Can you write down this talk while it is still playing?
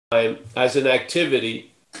as an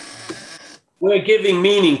activity, we're giving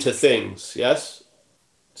meaning to things, yes?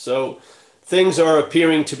 So things are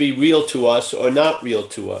appearing to be real to us or not real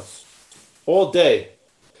to us all day.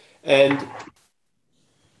 And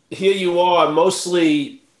here you are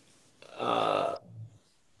mostly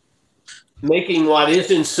making what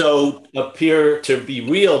isn't so appear to be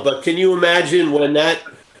real. But can you imagine when that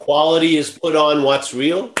quality is put on what's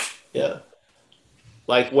real? Yeah.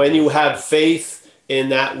 Like when you have faith in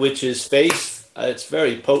that which is faith, it's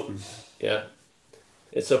very potent. Yeah.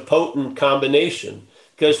 It's a potent combination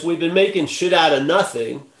because we've been making shit out of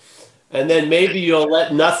nothing. And then maybe you'll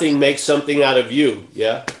let nothing make something out of you.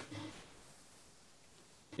 Yeah.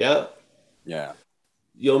 Yeah. Yeah.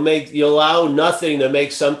 You'll allow nothing to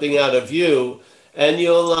make something out of you, and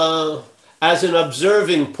you'll as an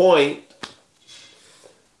observing point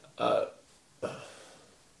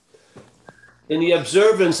in the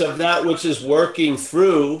observance of that which is working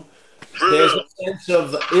through, there's a sense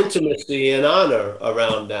of intimacy and honor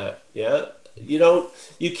around that. Yeah, you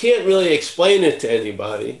can't really explain it to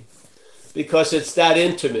anybody because it's that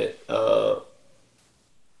intimate.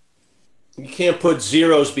 You can't put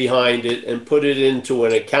zeros behind it and put it into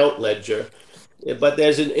an account ledger, but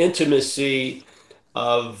there's an intimacy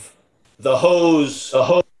of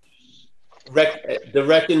the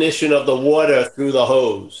recognition of the water through the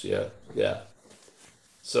hose. Yeah, yeah.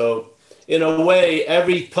 So in a way,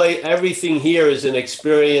 everything here is an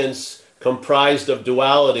experience comprised of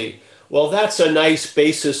duality. Well, that's a nice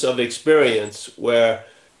basis of experience where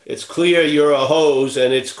it's clear you're a hose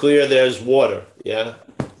and it's clear there's water. Yeah.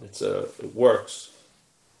 It works.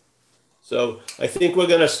 So I think we're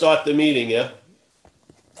going to start the meeting, yeah?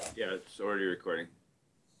 Yeah, it's already recording.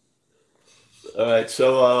 All right,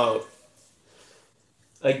 so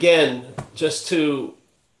again,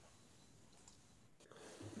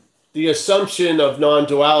 the assumption of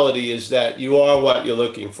non-duality is that you are what you're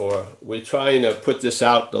looking for. We're trying to put this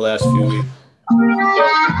out the last few weeks.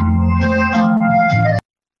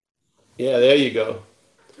 Yeah, there you go.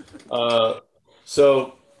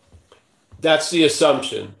 So that's the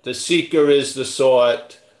assumption. The seeker is the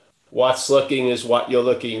sought. What's looking is what you're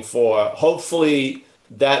looking for. Hopefully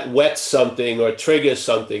that whets something or triggers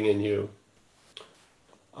something in you.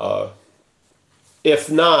 If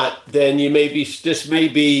not, then this may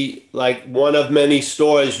be like one of many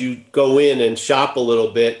stores you go in and shop a little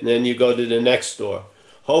bit and then you go to the next store.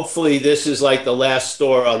 Hopefully this is like the last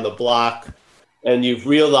store on the block and you've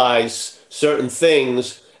realized certain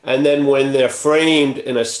things. And then when they're framed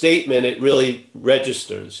in a statement, it really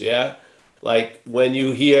registers, yeah? Like when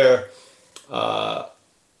you hear,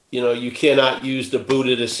 you cannot use the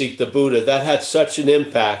Buddha to seek the Buddha. That had such an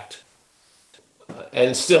impact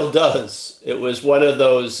and still does. It was one of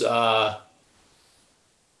those,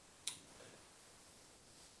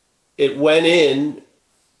 it went in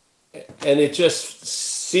and it just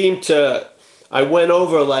seemed to, I went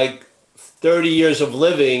over like 30 years of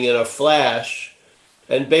living in a flash.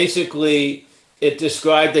 And basically, it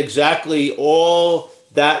described exactly all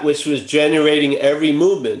that which was generating every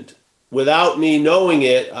movement. Without me knowing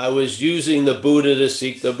it, I was using the Buddha to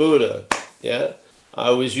seek the Buddha. Yeah, I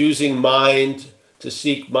was using mind to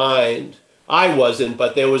seek mind. I wasn't,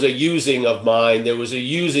 but there was a using of mind. There was a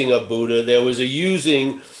using of Buddha. There was a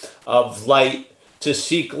using of light to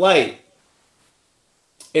seek light.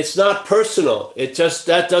 It's not personal.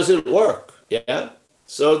 That doesn't work. Yeah.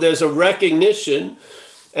 So there's a recognition.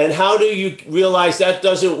 And how do you realize that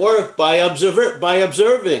doesn't work? By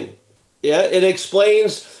observing. Yeah, it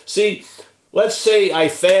explains. See, let's say I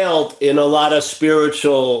failed in a lot of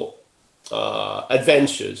spiritual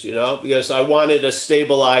adventures, because I wanted a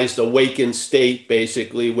stabilized, awakened state,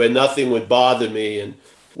 basically, where nothing would bother me and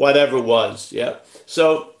whatever was. Yeah.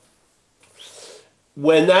 So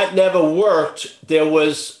when that never worked, there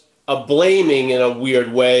was a blaming in a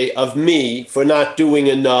weird way of me for not doing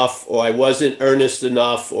enough, or I wasn't earnest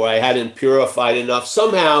enough, or I hadn't purified enough.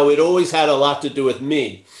 Somehow it always had a lot to do with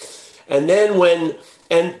me. And then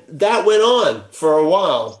and that went on for a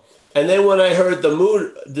while. And then when I heard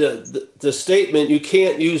the statement, you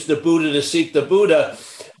can't use the Buddha to seek the Buddha,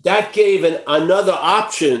 that gave another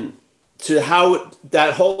option to how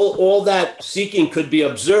all that seeking could be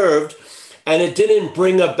observed. And it didn't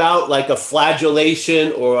bring about like a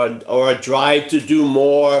flagellation or a drive to do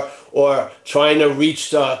more or trying to reach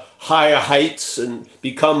the higher heights and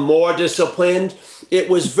become more disciplined. It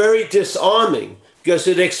was very disarming because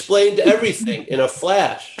it explained everything in a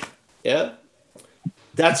flash. Yeah.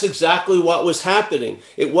 That's exactly what was happening.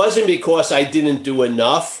 It wasn't because I didn't do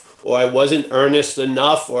enough or I wasn't earnest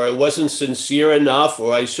enough or I wasn't sincere enough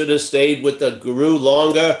or I should have stayed with the guru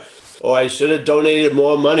longer. or I should have donated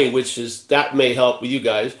more money, that may help with you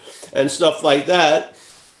guys and stuff like that.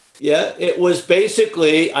 Yeah, it was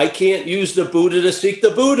basically, I can't use the Buddha to seek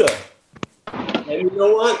the Buddha. And you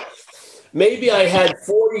know what? Maybe I had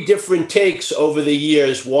 40 different takes over the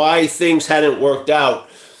years why things hadn't worked out.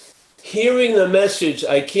 Hearing the message,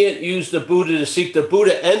 I can't use the Buddha to seek the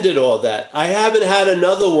Buddha, ended all that. I haven't had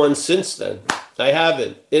another one since then. I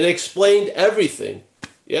haven't. It explained everything.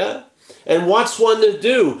 Yeah? And what's one to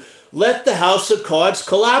do? Let the house of cards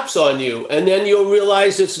collapse on you, and then you'll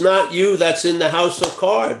realize it's not you that's in the house of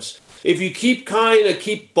cards. If you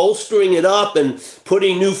keep bolstering it up and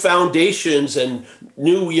putting new foundations and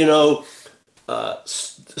new,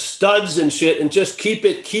 studs and shit, and just keep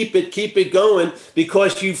it going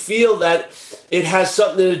because you feel that it has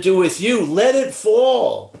something to do with you, let it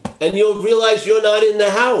fall, and you'll realize you're not in the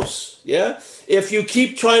house. Yeah. If you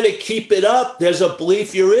keep trying to keep it up, there's a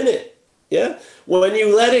belief you're in it. Yeah. When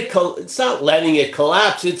you let it, it's not letting it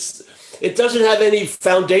collapse. It doesn't have any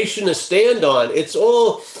foundation to stand on. It's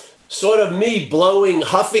all sort of me blowing,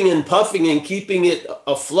 huffing and puffing and keeping it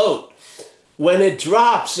afloat. When it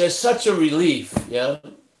drops, there's such a relief. Yeah.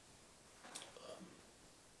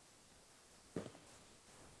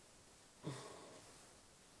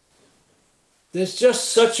 There's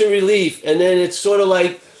just such a relief. And then it's sort of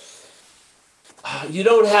like, you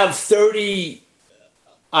don't have 30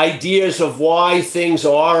 ideas of why things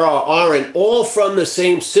are or aren't, all from the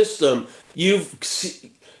same system. You've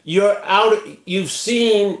seen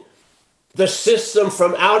the system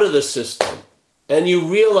from out of the system, and you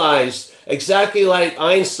realize, exactly like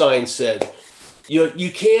Einstein said,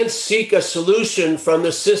 you can't seek a solution from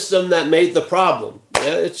the system that made the problem.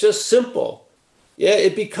 Yeah, it's just simple. Yeah,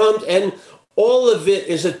 it becomes, and all of it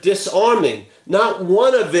is a disarming. Not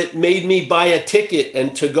one of it made me buy a ticket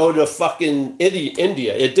and to go to fucking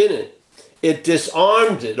India. It didn't. It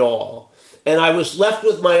disarmed it all. And I was left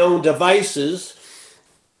with my own devices,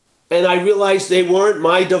 and I realized they weren't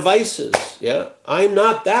my devices. Yeah, I'm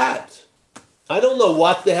not that. I don't know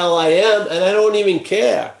what the hell I am, and I don't even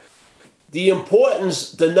care.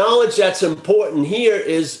 The knowledge that's important here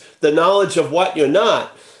is the knowledge of what you're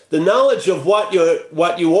not. The knowledge of what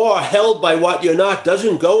you are, held by what you're not,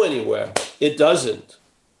 doesn't go anywhere. It doesn't.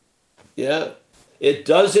 Yeah. It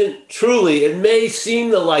doesn't truly. It may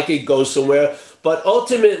seem like it goes somewhere, but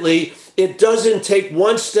ultimately it doesn't take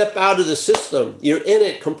one step out of the system. You're in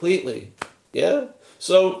it completely. Yeah.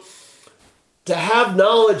 So to have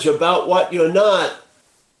knowledge about what you're not,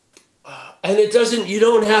 and you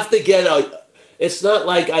don't have to it's not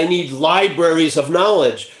like I need libraries of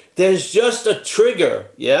knowledge. There's just a trigger,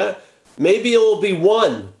 yeah? Maybe it will be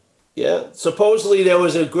one, yeah? Supposedly there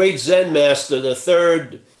was a great Zen master, the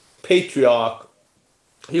third patriarch.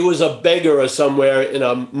 He was a beggar or somewhere in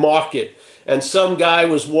a market, and some guy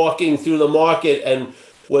was walking through the market and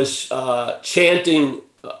was chanting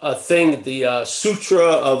a thing, the sutra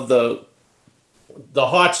of the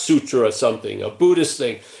Heart Sutra or something, a Buddhist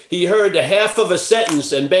thing. He heard a half of a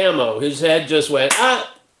sentence and bammo, his head just went,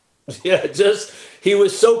 yeah, he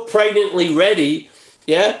was so pregnantly ready,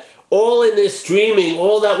 yeah? All in this dreaming,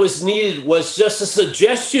 all that was needed was just a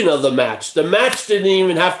suggestion of the match. The match didn't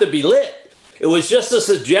even have to be lit. It was just a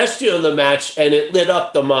suggestion of the match, and it lit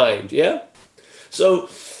up the mind, yeah? So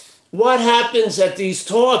what happens at these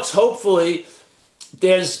talks, hopefully,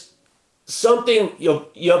 there's something,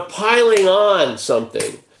 you're piling on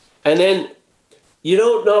something, and then you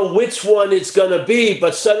don't know which one it's going to be,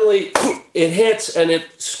 but suddenly it hits and it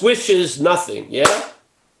squishes nothing, yeah?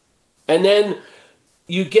 And then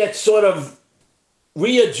you get sort of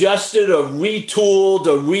readjusted or retooled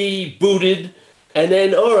or rebooted, and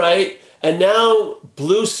then, all right, and now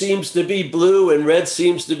blue seems to be blue and red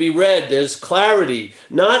seems to be red. There's clarity,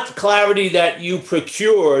 not clarity that you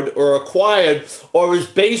procured or acquired or is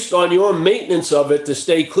based on your maintenance of it to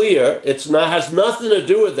stay clear. Has nothing to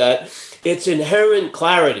do with that. It's inherent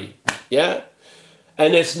clarity, yeah?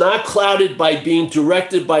 And it's not clouded by being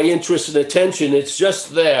directed by interest and attention. It's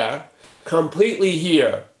just there, completely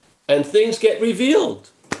here. And things get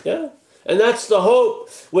revealed, yeah? And that's the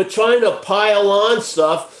hope. We're trying to pile on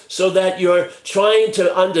stuff so that you're trying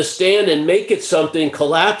to understand and make it something,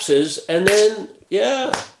 collapses, and then,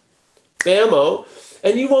 yeah, bammo.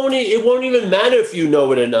 And it won't even matter if you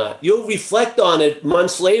know it or not. You'll reflect on it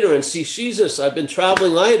months later and see, Jesus, I've been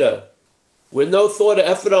traveling lighter with no thought or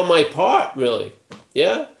effort on my part, really.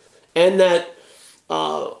 Yeah? And that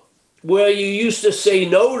where you used to say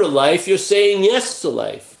no to life, you're saying yes to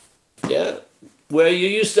life. Yeah? Where you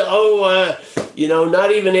used to,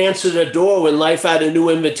 not even answer the door when life had a new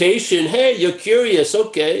invitation. Hey, you're curious,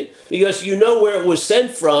 okay. Because you know where it was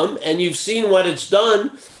sent from and you've seen what it's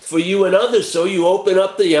done for you and others. So you open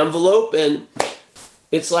up the envelope and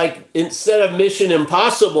it's like, instead of mission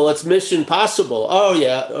impossible, it's mission possible. Oh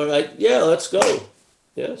yeah, all right, yeah, let's go.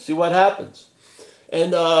 Yeah, see what happens.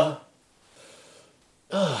 And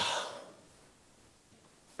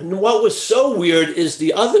and what was so weird is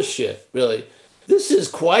the other shit, really. This is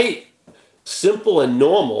quite simple and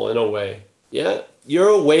normal in a way. Yeah, you're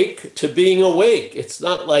awake to being awake. It's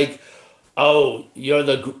not like, oh, you're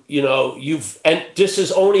the, you've, and this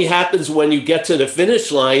is only happens when you get to the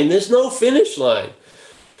finish line. There's no finish line.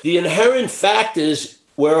 The inherent fact is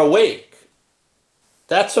we're awake.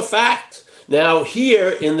 That's a fact. Now, here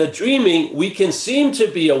in the dreaming, we can seem to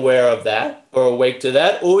be aware of that or awake to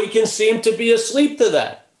that, or we can seem to be asleep to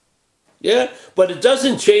that. Yeah, but it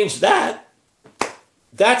doesn't change that.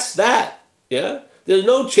 That's that. Yeah, there's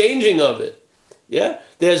no changing of it. Yeah,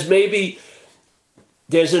 there's an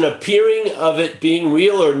appearing of it being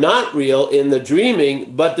real or not real in the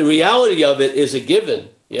dreaming, but the reality of it is a given.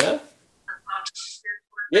 Yeah.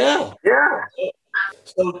 Yeah.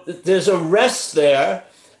 So there's a rest there,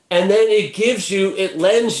 and then it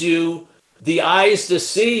lends you the eyes to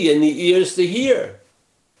see and the ears to hear.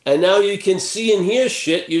 And now you can see and hear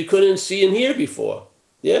shit you couldn't see and hear before.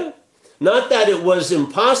 Yeah. Not that it was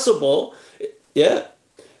impossible. Yeah.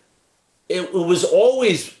 It was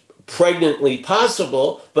always pregnantly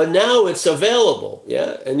possible, but now it's available.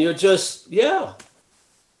 Yeah. And you're just, yeah.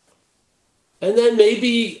 And then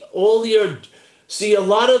maybe see, a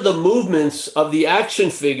lot of the movements of the action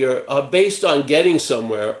figure are based on getting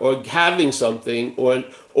somewhere or having something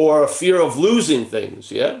or a fear of losing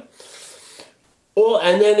things. Yeah.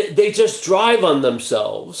 And then they just drive on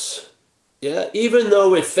themselves. Yeah. Even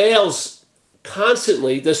though it fails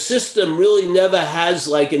constantly, the system really never has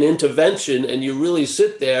like an intervention, and you really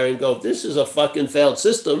sit there and go, this is a fucking failed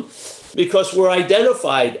system, because we're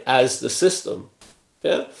identified as the system.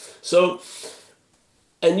 Yeah. So,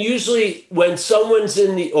 and usually when someone's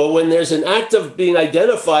when there's an act of being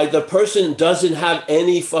identified, the person doesn't have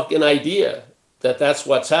any fucking idea that that's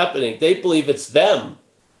what's happening. They believe it's them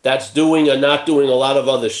that's doing or not doing a lot of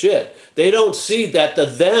other shit. They don't see that the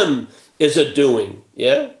them is a doing.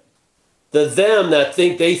 Yeah. The them that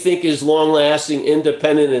they think is long-lasting,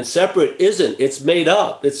 independent, and separate isn't. It's made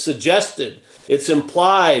up. It's suggested. It's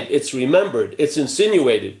implied. It's remembered. It's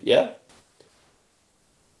insinuated. Yeah.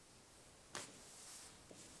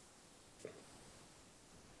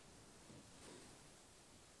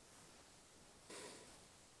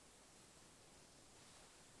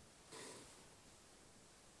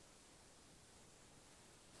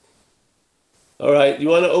 All right. You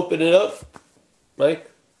want to open it up, Mike?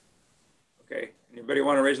 Okay. Anybody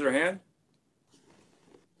want to raise their hand?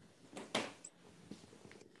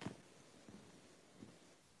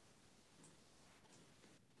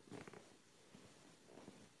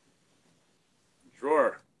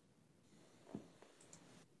 Sure.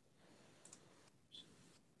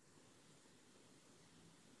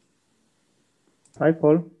 Hi,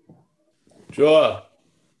 Paul. Sure.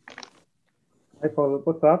 Hi, Paul.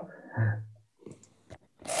 What's up?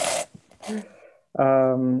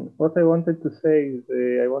 What I wanted to say is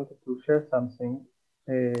I wanted to share something.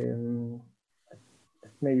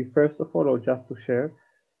 Maybe first of all, or just to share,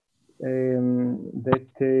 that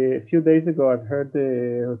a few days ago I've heard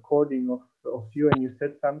a recording of you, and you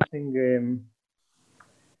said something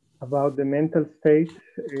about the mental state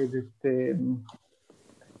that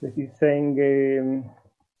is saying,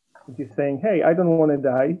 hey, I don't want to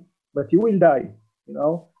die, but you will die,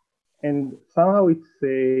 and somehow it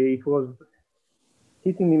was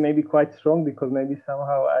hitting me maybe quite strong, because maybe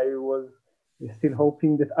somehow I was still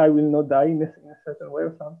hoping that I will not die in a certain way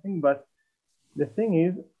or something. But the thing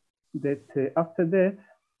is that after that,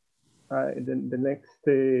 the next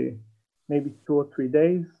maybe 2 or 3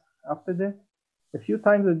 days after that, a few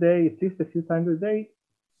times a day, at least a few times a day,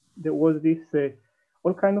 there was this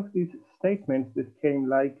all kind of these statements that came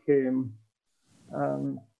like,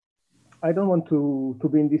 I don't want to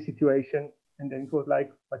be in this situation. And then it was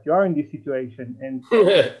like, but you are in this situation. And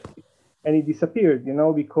and it disappeared,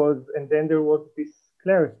 because, and then there was this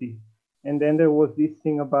clarity. And then there was this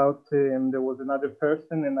thing about, there was another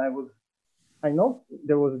person, and I know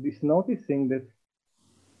there was this noticing that,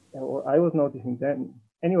 or I was noticing then,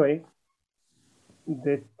 anyway,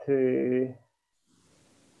 that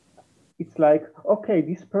it's like, okay,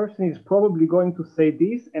 this person is probably going to say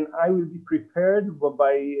this, and I will be prepared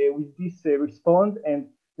by with this response. And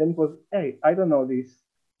then it was, hey, I don't know this,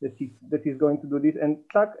 that he's going to do this, and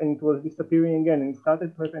stuck, and it was disappearing again, and it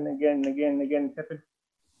started to happen again and again and again. It happened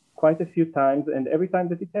quite a few times, and every time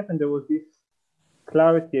that it happened, there was this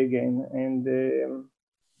clarity again, and it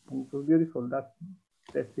was beautiful.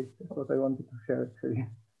 That's it. That's what I wanted to share, actually.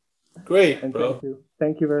 Great, And bro.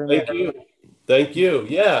 thank you very much. Thank you. Thank you.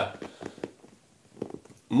 Yeah.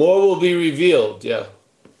 More will be revealed. Yeah.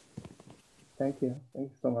 Thank you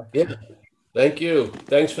so much. Yeah. Thank you.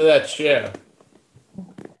 Thanks for that share.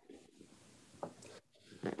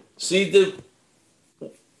 See,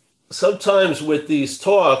 sometimes with these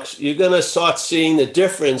talks, you're going to start seeing the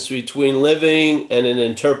difference between living and an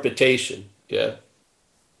interpretation. Yeah.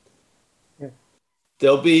 Yes.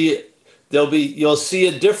 You'll see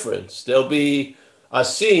a difference. There'll be a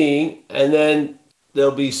seeing, and then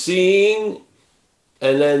there'll be seeing,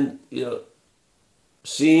 and then,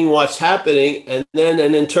 seeing what's happening, and then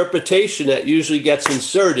an interpretation that usually gets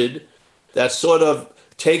inserted that sort of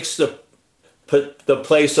takes the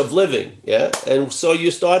place of living. Yeah. And so you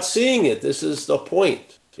start seeing it. This is the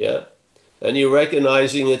point. Yeah. And you're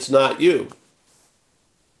recognizing it's not you.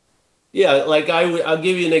 Yeah. Like I'll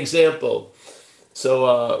give you an example.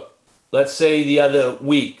 So let's say the other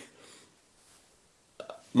week,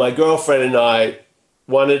 my girlfriend and I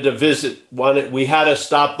wanted to visit. We had to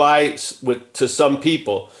stop by to some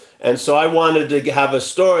people, and so I wanted to have a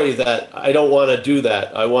story that I don't want to do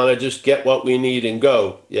that. I want to just get what we need and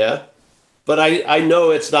go. Yeah, but I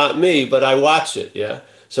know it's not me, but I watch it. Yeah,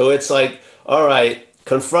 so it's like, all right,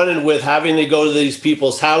 confronted with having to go to these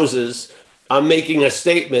people's houses, I'm making a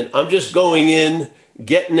statement. I'm just going in,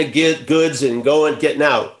 getting the goods, and getting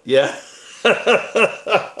out. Yeah.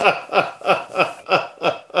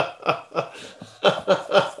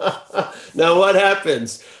 Now what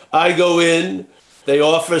happens? I go in, they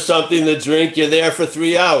offer something to drink, you're there for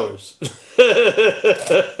 3 hours.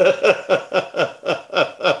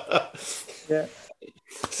 Yeah.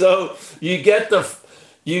 So you get the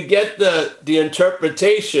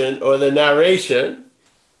interpretation or the narration,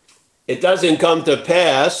 it doesn't come to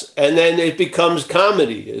pass, and then it becomes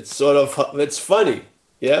comedy. It's funny,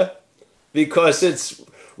 yeah? Because it's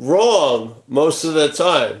wrong most of the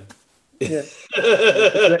time. Yeah.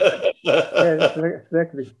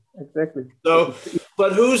 Exactly. So,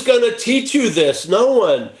 but who's going to teach you this? No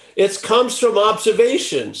one. It comes from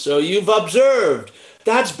observation. So you've observed.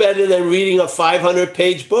 That's better than reading a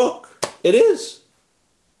 500-page book. It is.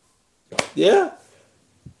 Yeah.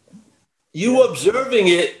 You observing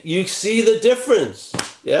it, you see the difference.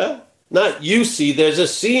 Yeah. Not you see. There's a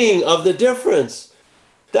seeing of the difference.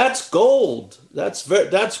 That's gold. That's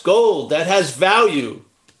gold. That has value.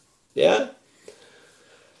 Yeah.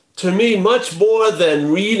 To me, much more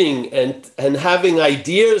than reading and having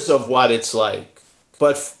ideas of what it's like,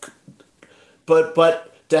 but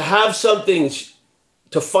to have something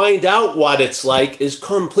to find out what it's like is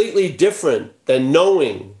completely different than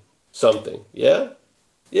knowing something. Yeah,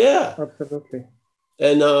 yeah, absolutely.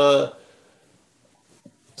 And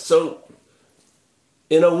so,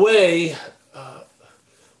 in a way,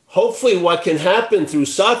 hopefully, what can happen through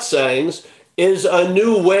satsangs is a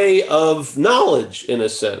new way of knowledge, in a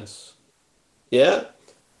sense. Yeah?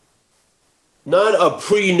 Not a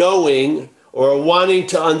pre-knowing or wanting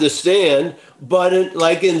to understand, but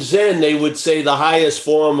like in Zen, they would say the highest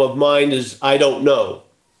form of mind is I don't know.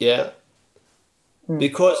 Yeah?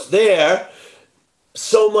 Because there,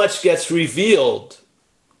 so much gets revealed.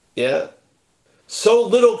 Yeah? So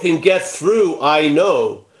little can get through I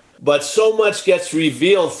know, but so much gets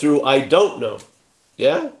revealed through I don't know.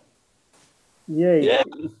 Yeah? Yeah,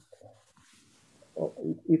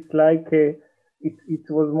 it's like it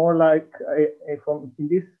was more like in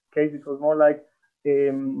this case it was more like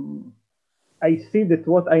I see that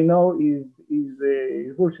what I know is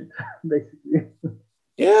bullshit, basically.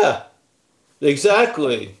 Yeah,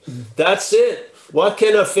 exactly. That's it. What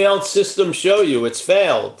can a failed system show you? It's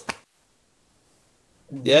failed.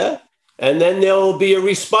 Yeah, and then there will be a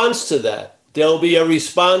response to that. There'll be a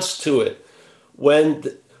response to it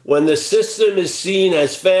when the system is seen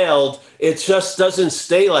as failed, it just doesn't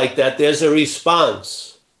stay like that. There's a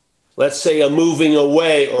response. Let's say a moving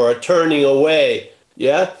away or a turning away.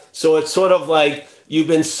 Yeah? So it's sort of like you've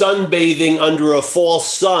been sunbathing under a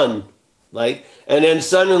false sun. And then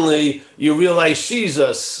suddenly you realize,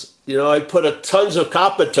 Jesus, I put tons of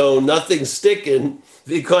Coppertone, nothing's sticking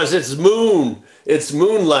because it's moon. It's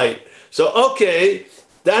moonlight. So, okay,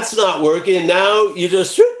 that's not working. Now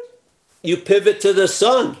you pivot to the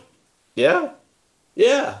sun. Yeah?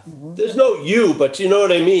 Yeah. Mm-hmm. There's no you, but you know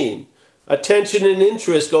what I mean. Attention and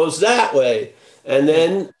interest goes that way. And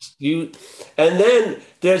then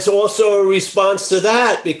there's also a response to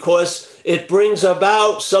that because it brings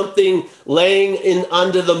about something laying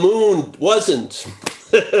under the moon wasn't.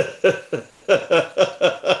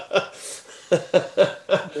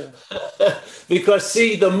 Because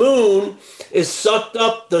see, the moon is sucked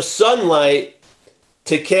up the sunlight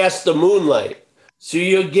to cast the moonlight. So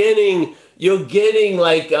you're getting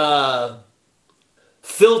like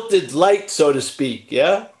filtered light, so to speak.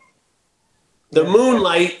 Yeah. The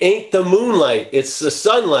moonlight ain't the moonlight. It's the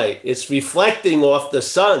sunlight. It's reflecting off the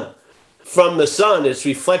sun. From the sun, it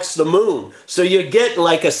reflects the moon. So you're getting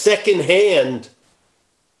like a second hand.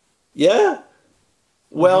 Yeah.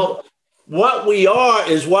 Well, what we are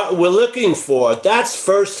is what we're looking for. That's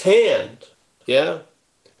firsthand. Yeah.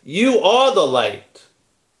 You are the light.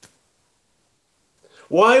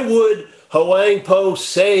 Why would Huang Po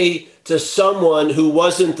say to someone who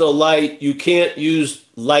wasn't the light, you can't use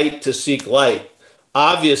light to seek light?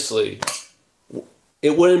 Obviously,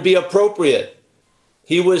 it wouldn't be appropriate.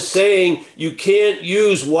 He was saying you can't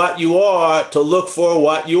use what you are to look for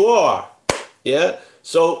what you are. Yeah.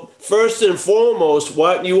 So first and foremost,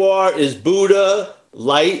 what you are is Buddha,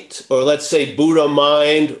 light, or let's say Buddha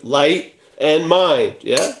mind, light, and mind.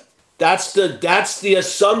 Yeah. That's the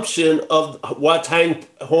assumption of what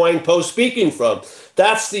Huang Po speaking from.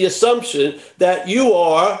 That's the assumption that you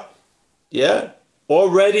are, yeah,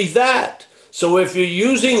 already that. So if you're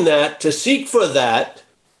using that to seek for that,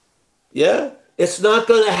 yeah, it's not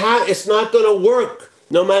going to work.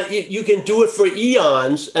 No matter, you can do it for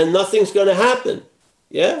eons and nothing's going to happen.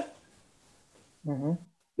 Yeah. Mm-hmm.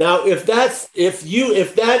 Now, if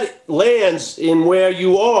that lands in where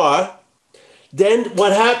you are, then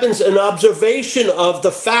what happens? An observation of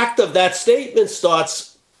the fact of that statement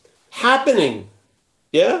starts happening.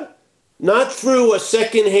 Yeah. Not through a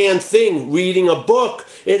secondhand thing, reading a book.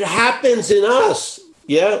 It happens in us.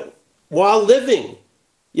 Yeah. While living.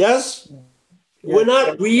 Yes. Yeah. We're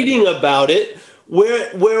not reading about it.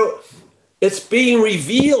 We're it's being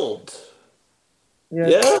revealed.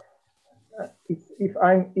 Yes. Yeah. If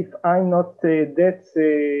I'm not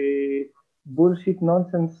that bullshit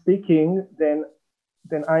nonsense speaking, then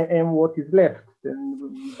I am what is left. Then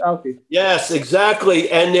without it. Yes, exactly.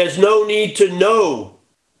 And there's no need to know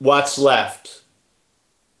what's left.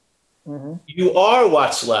 Mm-hmm. You are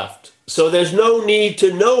what's left. So there's no need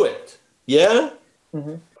to know it. Yeah?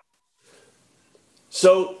 Mm-hmm.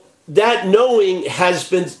 So that knowing has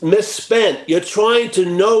been misspent. You're trying to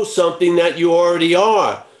know something that you already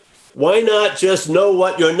are. Why not just know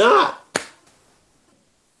what you're not?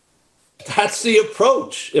 That's the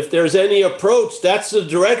approach. If there's any approach, that's the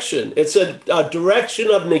direction. It's a direction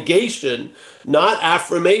of negation, not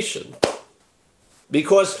affirmation.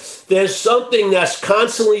 Because there's something that's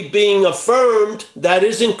constantly being affirmed that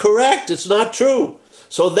isn't correct. It's not true.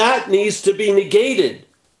 So that needs to be negated.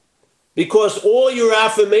 Because all your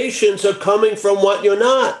affirmations are coming from what you're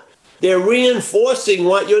not. They're reinforcing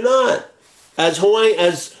what you're not. As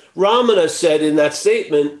Ramana said in that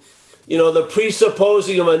statement, you know, the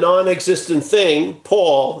presupposing of a non-existent thing,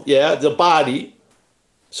 Paul, yeah, the body.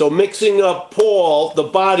 So mixing up Paul, the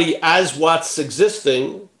body, as what's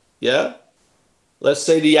existing, yeah. Let's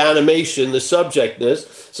say the animation, the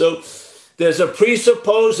subjectness. So there's a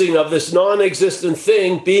presupposing of this non-existent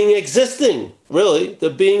thing being existing, really, the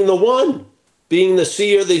being the one, being the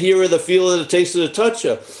seer, the hearer, the feeler, the taster, the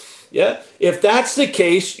toucher. Yeah. If that's the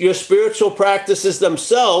case, your spiritual practices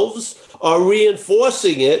themselves are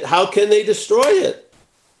reinforcing it. How can they destroy it?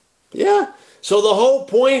 Yeah. So the whole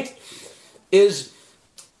point is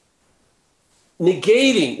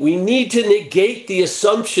negating. We need to negate the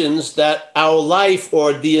assumptions that our life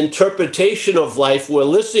or the interpretation of life we're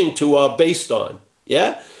listening to are based on.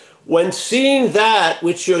 Yeah. When seeing that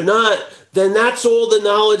which you're not, then that's all the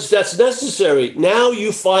knowledge that's necessary. Now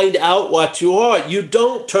you find out what you are. You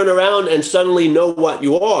don't turn around and suddenly know what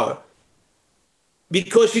you are.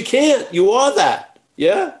 Because you can't. You are that.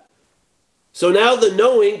 Yeah? So now the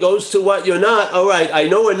knowing goes to what you're not. All right, I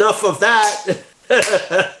know enough of that.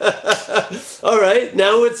 All right,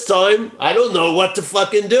 now it's time. I don't know what to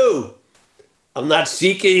fucking do. I'm not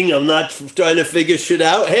seeking. I'm not trying to figure shit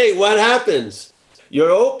out. Hey, what happens?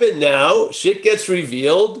 You're open now. Shit gets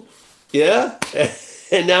revealed. Yeah?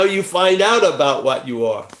 And now you find out about what you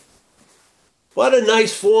are. What a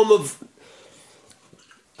nice form of...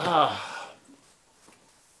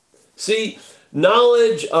 See,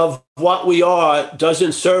 knowledge of what we are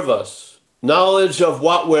doesn't serve us. Knowledge of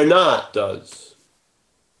what we're not does.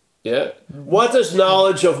 Yeah? What does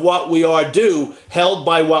knowledge of what we are do, held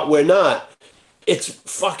by what we're not? It's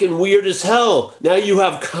fucking weird as hell. Now you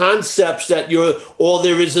have concepts that all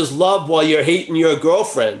there is love while you're hating your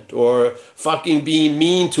girlfriend or fucking being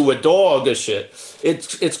mean to a dog or shit.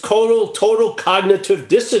 It's total cognitive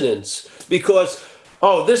dissonance because,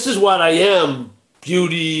 oh, this is what I am.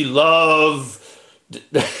 Beauty, love.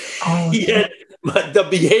 Yet the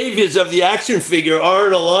behaviors of the action figure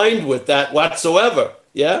aren't aligned with that whatsoever.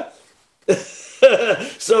 Yeah?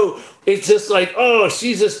 So it's just like, oh,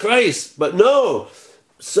 Jesus Christ. But no,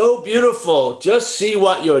 so beautiful. Just see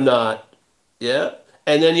what you're not. Yeah.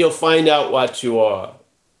 And then you'll find out what you are.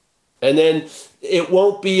 And then it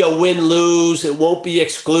won't be a win-lose. It won't be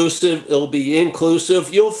exclusive. It'll be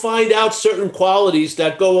inclusive. You'll find out certain qualities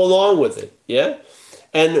that go along with it. Yeah.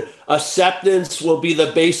 And acceptance will be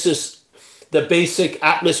the basis, the basic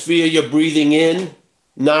atmosphere you're breathing in,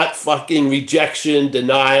 not fucking rejection,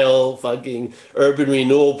 denial, fucking urban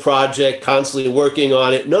renewal project, constantly working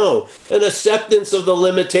on it. No, an acceptance of the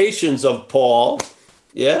limitations of Paul,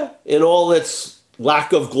 yeah, in all its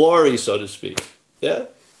lack of glory, so to speak. Yeah.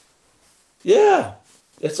 Yeah,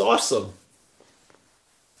 it's awesome.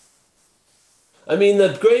 I mean,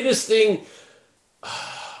 the greatest thing,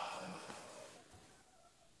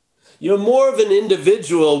 you're more of an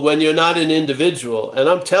individual when you're not an individual. And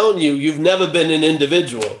I'm telling you, you've never been an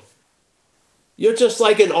individual. You're just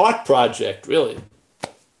like an art project, really.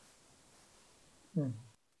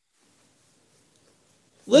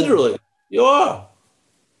 Literally, you are.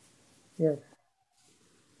 Yes.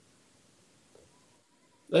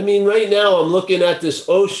 I mean, right now I'm looking at this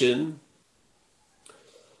ocean.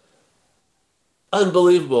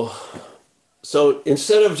 Unbelievable. So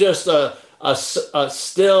instead of just a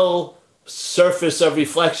still surface of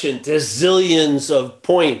reflection, there's zillions of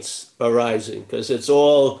points arising because it's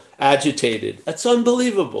all agitated. That's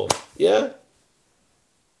unbelievable. Yeah?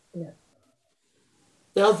 Yeah.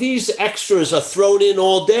 Now these extras are thrown in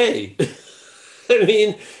all day. I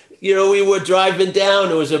mean, you know, we were driving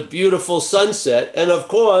down, it was a beautiful sunset, and of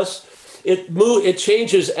course, it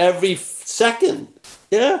changes every second.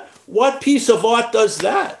 Yeah? What piece of art does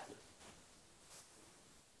that?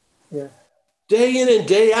 Yeah. Day in and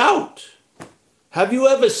day out. Have you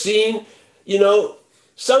ever seen, you know,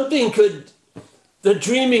 the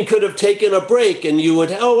dreaming could have taken a break and you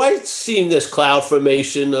would, I've seen this cloud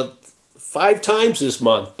formation 5 times this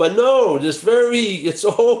month. But no, it's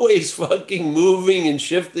always fucking moving and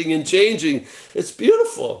shifting and changing. It's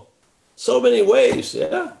beautiful. So many ways,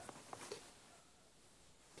 yeah.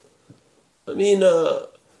 I mean,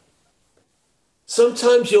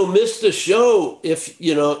 sometimes you'll miss the show if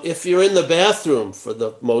you're in the bathroom for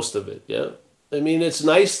the most of it, yeah. I mean, it's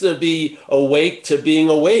nice to be awake to being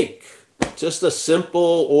awake. Just a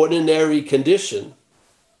simple, ordinary condition.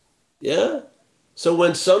 Yeah? So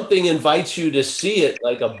when something invites you to see it,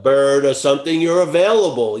 like a bird or something, you're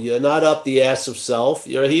available. You're not up the ass of self.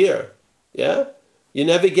 You're here. Yeah? You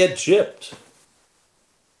never get gypped.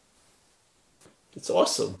 It's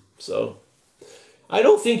awesome. So I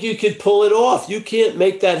don't think you could pull it off. You can't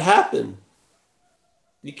make that happen.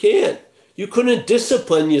 You can't. You couldn't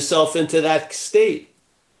discipline yourself into that state.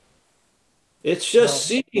 It's just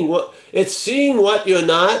seeing what you're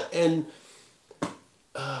not, and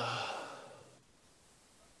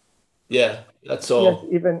yeah, that's all.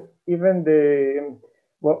 Yes, even the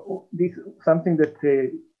this something that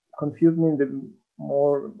confused me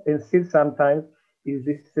more and still sometimes is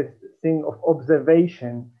this thing of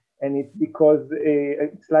observation, and it's because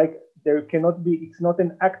it's like there cannot be. It's not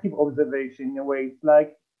an active observation in a way. It's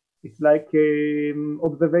like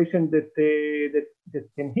observation that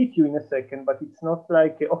can hit you in a second, but it's not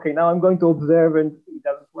like okay, now I'm going to observe and it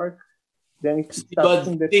doesn't work. Then it's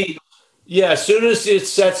something that. Yeah, as soon as it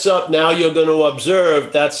sets up, now you're going to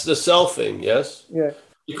observe. That's the selfing, yes? Yeah.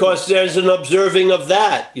 Because there's an observing of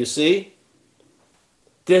that, you see?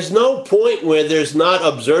 There's no point where there's not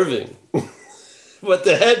observing. But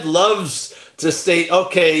the head loves to state,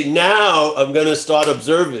 okay, now I'm going to start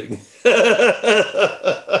observing.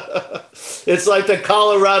 It's like the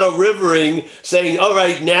Colorado Rivering saying, all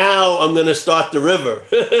right, now I'm going to start the river.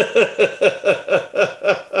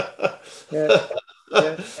 Yeah.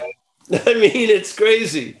 Yeah. I mean, it's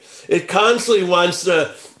crazy. It constantly wants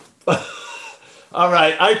to, all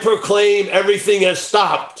right, I proclaim everything has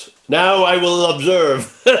stopped. Now I will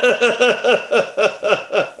observe.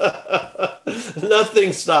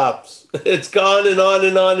 Nothing stops. It's gone and on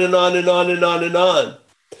and on and on and on and on and on.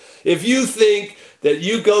 If you think that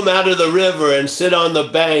you come out of the river and sit on the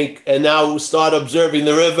bank and now start observing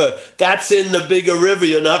the river, that's in the bigger river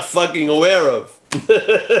you're not fucking aware of.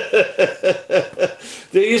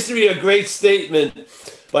 There used to be a great statement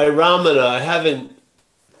by Ramana. I haven't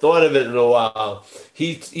thought of it in a while.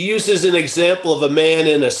 He uses an example of a man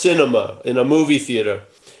in a cinema, in a movie theater,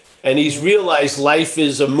 and he's realized life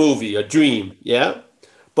is a movie, a dream, yeah?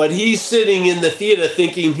 But he's sitting in the theater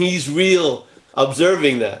thinking he's real,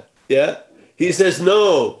 observing that, yeah? He says,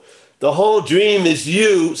 no, the whole dream is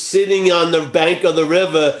you sitting on the bank of the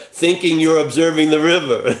river thinking you're observing the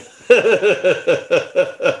river.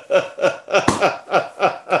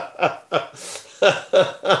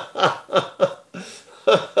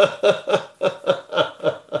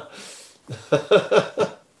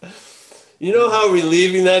 You know how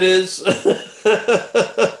relieving that is?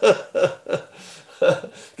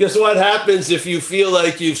 Guess what happens if you feel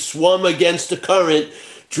like you've swum against the current,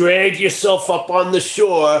 dragged yourself up on the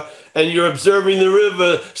shore, and you're observing the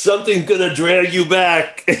river? Something's going to drag you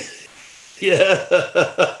back. Yeah.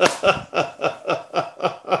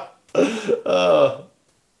 Oh.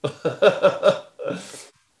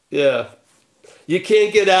 Yeah. You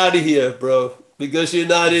can't get out of here, bro, because you're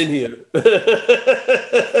not in here.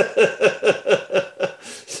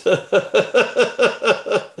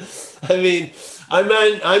 I mean,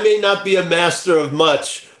 I may not be a master of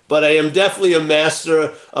much, but I am definitely a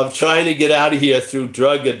master of trying to get out of here through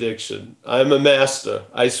drug addiction. I'm a master.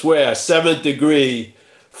 I swear, seventh degree,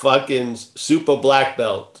 fucking super black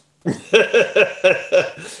belt. And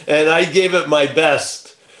I gave it my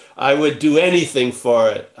best. I would do anything for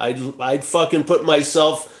it. I'd fucking put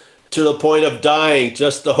myself to the point of dying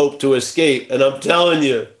just to hope to escape. And I'm telling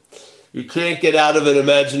you, you can't get out of an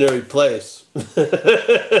imaginary place.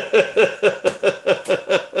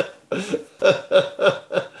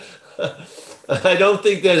 I don't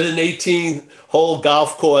think there's an 18-hole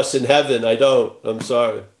golf course in heaven. I don't. I'm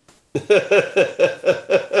sorry.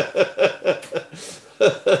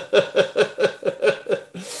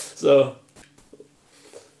 So,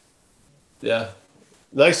 yeah.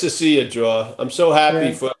 Nice to see you, Draw. I'm so happy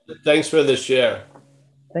Yeah. for. Thanks for the share.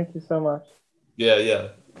 Thank you so much. Yeah, yeah.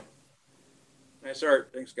 Nice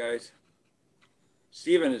art. Thanks, guys.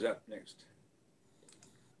 Stephen is up next.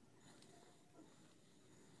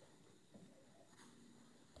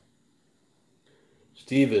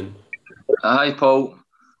 Steven. Hi, Paul.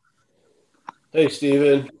 Hey,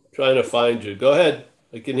 Steven. Trying to find you. Go ahead.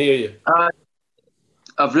 I can hear you.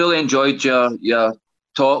 I've really enjoyed your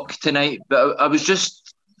talk tonight, but I was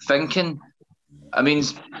just thinking, I mean,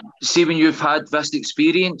 see, when you've had this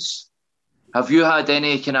experience, have you had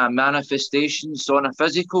any kind of manifestations on a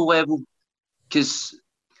physical level? Because,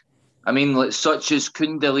 I mean, like, such as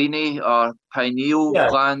Kundalini or pineal Yeah.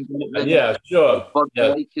 gland. Yeah, sure.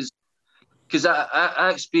 Yeah. Because I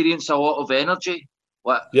experience a lot of energy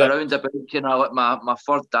like, Yeah. around about kind of like my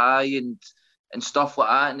third eye and stuff like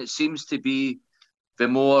that. And it seems to be the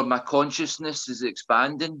more my consciousness is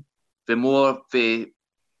expanding, the more the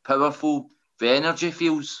powerful the energy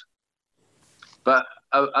feels. But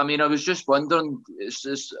I mean, I was just wondering, it's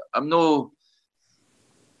no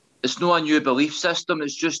a new belief system.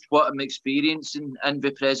 It's just what I'm experiencing in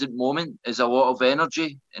the present moment is a lot of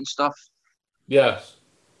energy and stuff. Yes.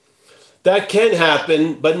 That can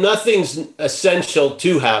happen, but nothing's essential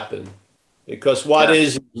to happen because what Yeah.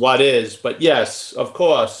 is what is. But yes, of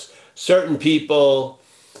course, certain people,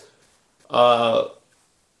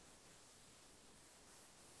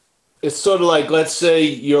 it's sort of like, let's say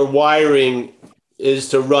your wiring is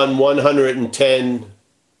to run 110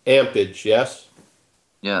 ampage, yes?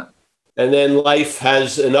 Yeah. And then life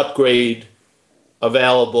has an upgrade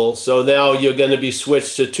available. So now you're going to be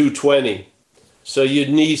switched to 220. So you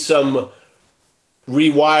need some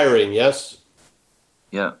rewiring, yes?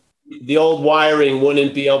 Yeah. The old wiring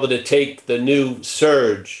wouldn't be able to take the new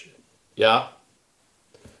surge, yeah?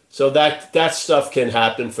 So that stuff can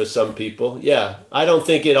happen for some people. Yeah, I don't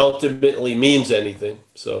think it ultimately means anything.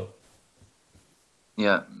 So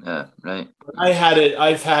Yeah. Yeah. Right. I've had it,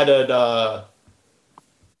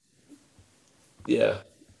 yeah.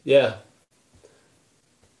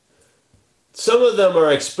 Some of them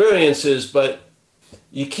are experiences, but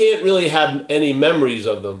you can't really have any memories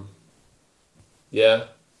of them. Yeah.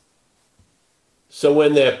 So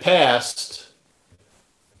when they're past,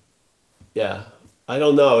 yeah, I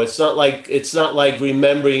don't know. It's not like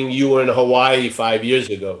remembering you were in Hawaii 5 years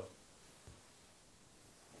ago.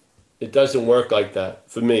 It doesn't work like that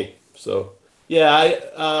for me. So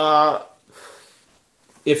yeah,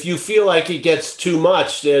 if you feel like it gets too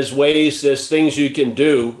much, there's things you can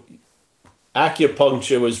do.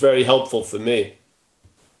 Acupuncture was very helpful for me.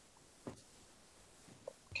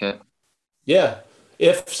 Okay. Yeah.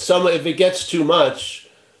 If it gets too much,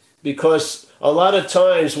 because a lot of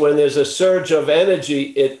times when there's a surge of energy,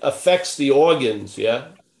 it affects the organs, yeah?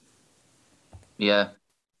 Yeah.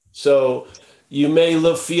 So you may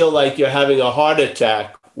feel like you're having a heart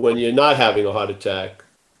attack when you're not having a heart attack.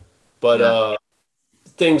 But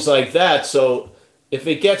things like that. So if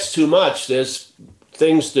it gets too much, there's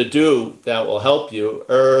things to do that will help you,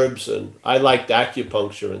 herbs, and I liked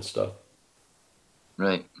acupuncture and stuff.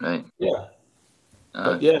 Right. Right. Yeah.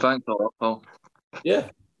 Yeah. Thanks a lot, Paul. Yeah.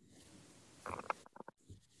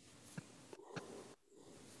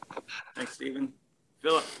 Thanks, Stephen.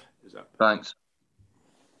 Philip is up. Thanks.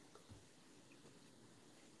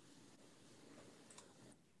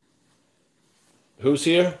 Who's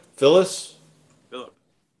here? Phyllis? Philip.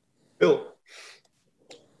 Bill.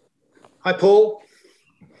 Hi, Paul.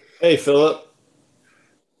 Hey, Philip.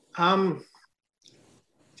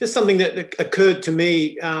 Just something that occurred to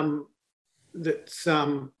me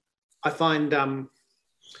that I find of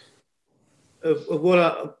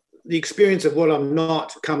what the experience of what I'm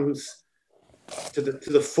not comes to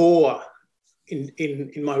the fore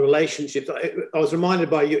in my relationships. I was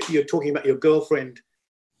reminded by you're talking about your girlfriend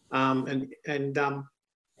and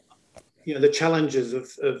you know, the challenges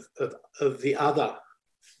of the other.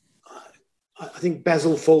 I think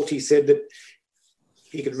Basil Fawlty said that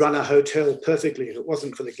he could run a hotel perfectly if it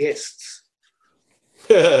wasn't for the guests.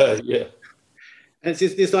 Yeah. And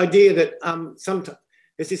it's this idea that sometimes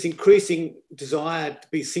there's this increasing desire to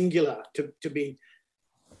be singular, to be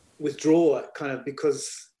withdraw, kind of,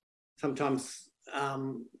 because sometimes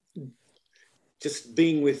just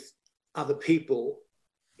being with other people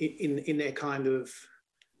in their kind of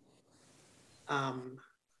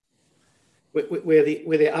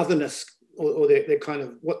where their otherness or their kind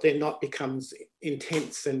of what they're not becomes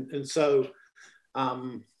intense and so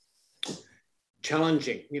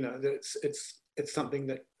challenging. You know, that it's something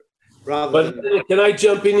that rather than. Can I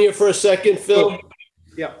jump in here for a second, Phil?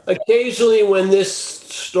 Yeah. Occasionally, when this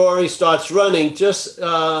story starts running, just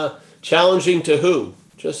challenging to who?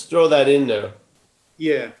 Just throw that in there.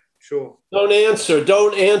 Yeah, sure. Don't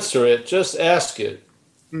answer it. Just ask it.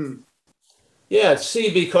 Yeah, see,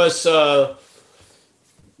 because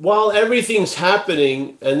while everything's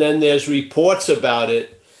happening and then there's reports about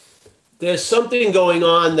it, there's something going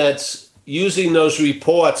on that's using those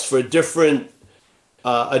reports for different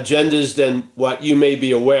agendas than what you may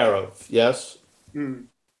be aware of, yes?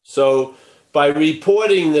 So by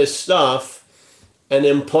reporting this stuff and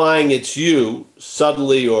implying it's you,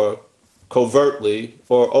 subtly or covertly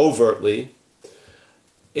or overtly,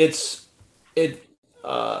 it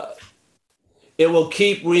will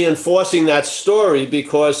keep reinforcing that story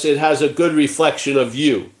because it has a good reflection of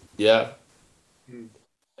you, yeah?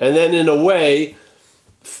 And then in a way,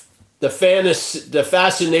 the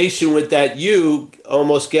fascination with that you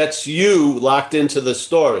almost gets you locked into the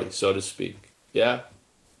story, so to speak, yeah?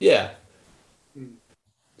 Yeah.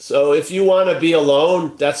 So if you want to be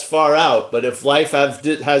alone, that's far out. But if life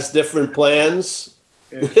has different plans,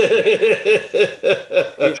 It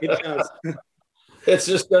does. it's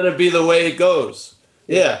just going to be the way it goes.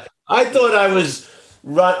 Yeah. I thought I was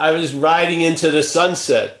riding into the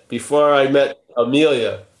sunset before I met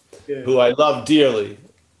Amelia, who I love dearly.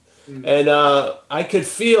 And I could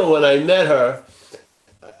feel when I met her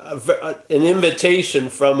an invitation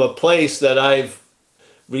from a place that I've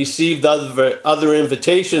received other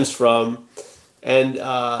invitations from, and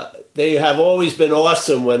they have always been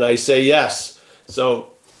awesome when I say yes.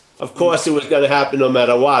 So, of course, it was going to happen no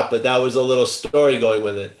matter what, but that was a little story going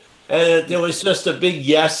with it. And there was just a big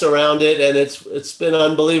yes around it, and it's been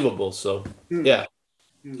unbelievable. So, yeah.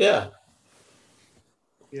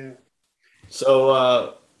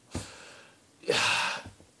 So,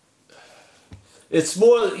 it's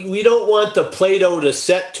more, we don't want the Play-Doh to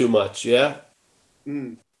set too much, yeah?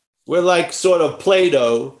 We're like sort of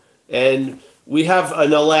Play-Doh, and we have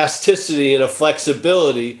an elasticity and a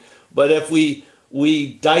flexibility, but if we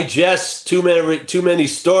digest too many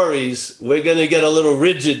stories, we're going to get a little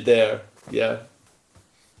rigid there. Yeah.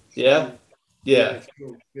 And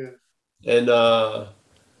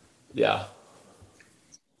yeah.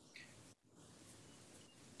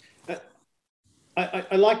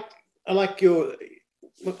 I like your.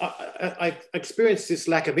 I experienced this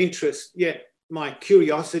lack of interest, yet my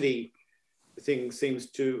curiosity thing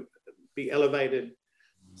seems to be elevated.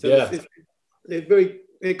 So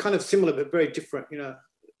they're kind of similar but very different, you know,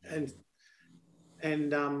 and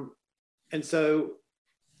so,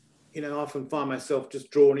 you know, I often find myself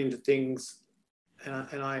just drawn into things,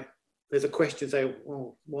 and I there's a question, say,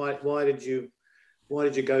 well, why did you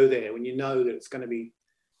go there when you know that it's going to be,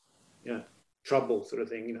 you know, trouble, sort of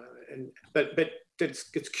thing, you know, but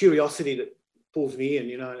it's curiosity that pulls me in,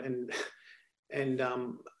 you know, and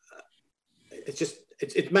it's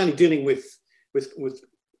mainly dealing with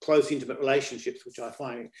close, intimate relationships, which I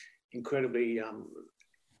find incredibly,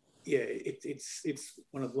 it's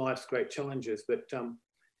one of life's great challenges. But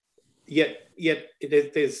yet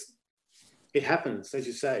it happens, as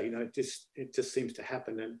you say, you know, it just seems to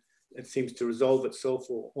happen, and it seems to resolve itself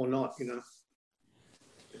or not, you know.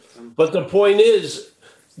 But the point is,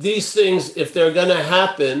 these things, if they're going to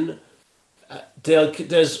happen,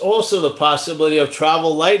 there's also the possibility of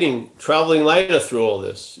traveling lighter through all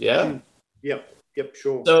this. Yeah. Yep.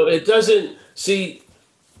 Sure. So it doesn't see.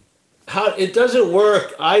 how it doesn't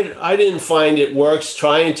work. I didn't find it works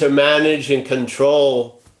trying to manage and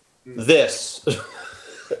control this.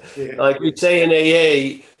 Yeah. Like we say in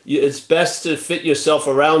AA, it's best to fit yourself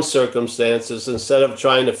around circumstances instead of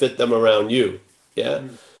trying to fit them around you. Yeah.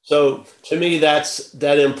 So to me,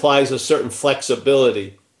 that implies a certain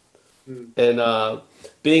flexibility, and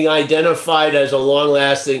being identified as a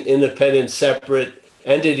long-lasting, independent, separate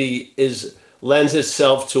entity lends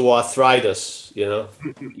itself to arthritis. You know,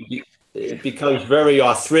 it becomes very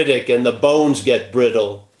arthritic, and the bones get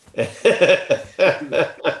brittle. Yeah,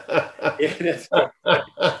 that's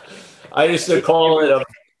I used to call it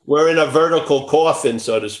we're in a vertical coffin,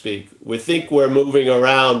 so to speak. We think we're moving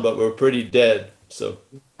around, but we're pretty dead. So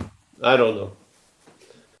I don't know.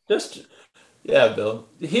 Just, yeah, Bill,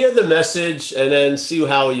 hear the message and then see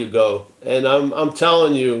how you go. And I'm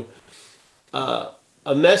telling you, a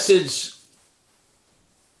message,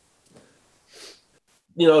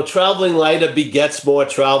 traveling lighter begets more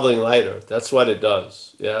traveling lighter. That's what it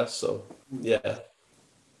does. Yeah. So, yeah.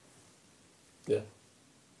 Yeah.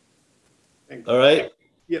 Thank you. All right.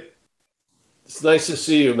 Yep. It's nice to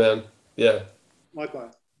see you, man. Yeah.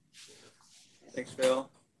 Likewise. Thanks, Phil.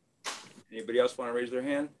 Anybody else want to raise their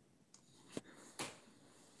hand?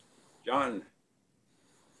 John.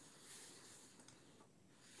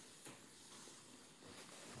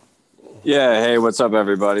 Yeah, hey, what's up,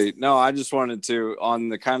 everybody? No, I just wanted to, on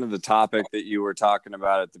the kind of the topic that you were talking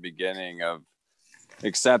about at the beginning of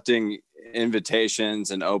accepting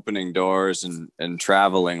invitations and opening doors and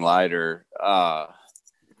traveling lighter,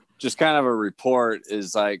 just kind of a report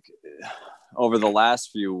is like over the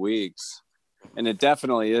last few weeks, and it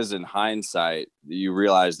definitely is in hindsight, you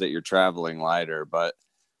realize that you're traveling lighter, but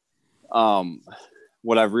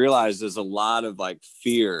what I've realized is a lot of like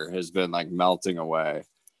fear has been like melting away.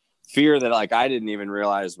 Fear that like I didn't even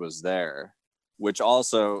realize was there, which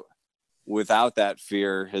also without that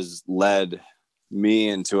fear has led me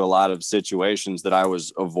into a lot of situations that I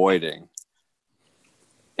was avoiding.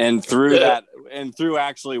 And through that, and through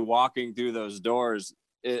actually walking through those doors,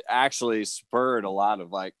 it actually spurred a lot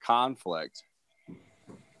of like conflict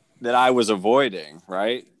that I was avoiding,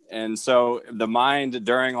 right? And so the mind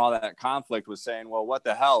during all that conflict was saying, well, what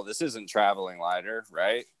the hell? This isn't traveling lighter,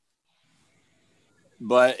 right?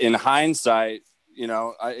 But in hindsight,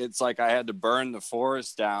 it's like I had to burn the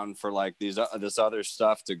forest down for like this other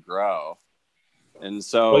stuff to grow. And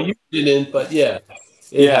so, Well, you didn't, but yeah.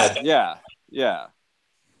 Yeah.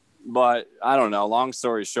 But I don't know. Long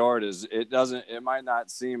story short is it might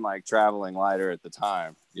not seem like traveling lighter at the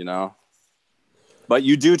time, but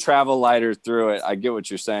you do travel lighter through it. I get what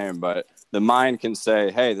you're saying, but the mind can say,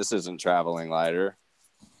 hey, this isn't traveling lighter.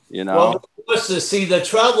 Well, see, the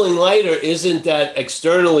traveling lighter isn't that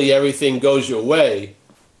externally everything goes your way.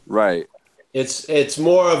 Right. It's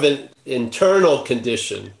more of an internal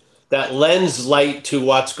condition that lends light to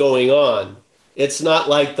what's going on. It's not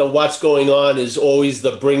like what's going on is always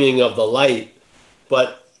the bringing of the light,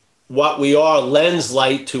 but what we are lends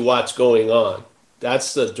light to what's going on.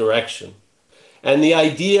 That's the direction. And the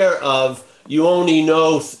idea of you only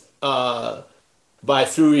know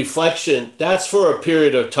through reflection, that's for a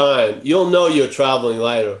period of time. You'll know you're traveling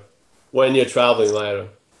lighter when you're traveling lighter.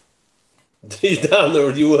 Deep down there,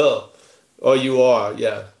 you will, or you are,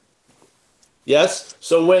 yeah. Yes?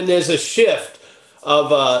 So when there's a shift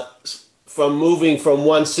of from moving from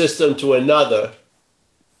one system to another,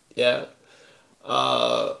 yeah,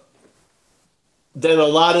 then a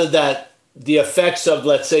lot of the effects of,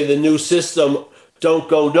 let's say, the new system don't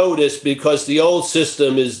go noticed because the old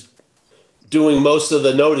system is doing most of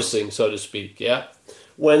the noticing, so to speak, yeah?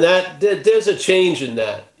 When there's a change in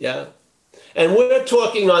that, yeah? And we're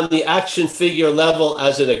talking on the action figure level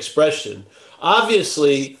as an expression.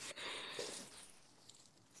 Obviously,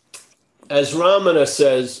 as Ramana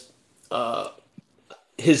says,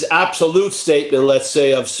 his absolute statement, let's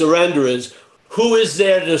say, of surrender is, who is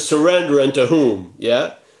there to surrender and to whom,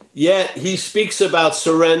 yeah? Yet he speaks about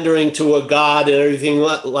surrendering to a God and everything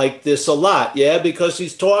like this a lot, yeah? Because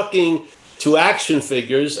he's talking to action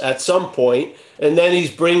figures at some point, and then he's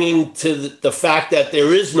bringing to the fact that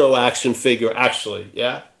there is no action figure actually,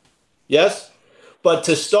 yeah? Yes? But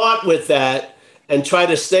to start with that and try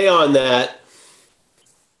to stay on that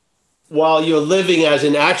while you're living as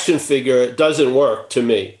an action figure doesn't work to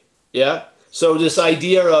me, yeah? So this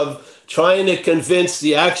idea of trying to convince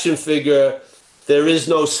the action figure there is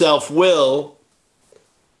no self-will,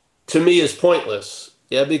 to me, is pointless.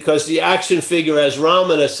 Yeah, because the action figure, as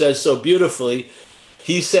Ramana says so beautifully,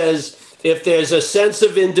 he says, if there's a sense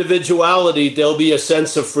of individuality, there'll be a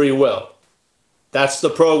sense of free will. That's the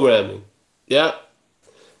programming. Yeah.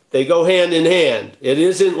 They go hand in hand. It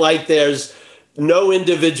isn't like there's no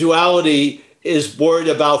individuality is worried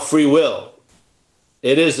about free will.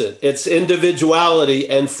 It isn't. It's individuality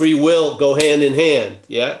and free will go hand in hand.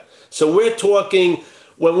 Yeah. So when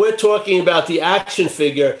we're talking about the action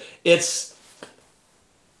figure, it's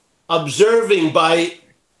observing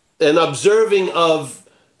of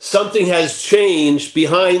something has changed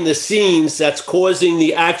behind the scenes that's causing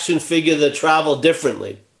the action figure to travel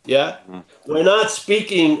differently. Yeah. We're not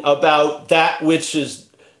speaking about that which is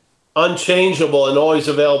unchangeable and always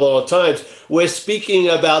available at all times. We're speaking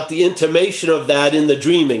about the intimation of that in the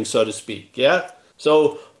dreaming, so to speak. Yeah.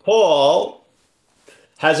 So Paul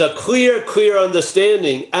has a clear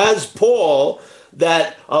understanding as Paul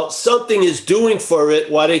that something is doing for it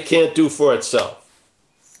what it can't do for itself.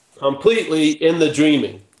 Completely in the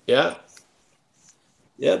dreaming. Yeah.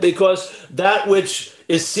 Yeah. Because that which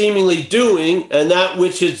is seemingly doing and that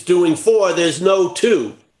which it's doing for, there's no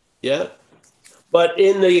two. Yeah. But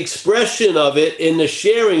in the expression of it, in the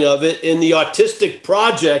sharing of it, in the artistic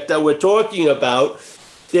project that we're talking about,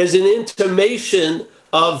 there's an intimation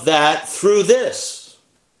of that through this.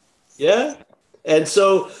 Yeah? And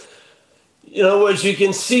so, in other words, you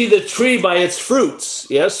can see the tree by its fruits.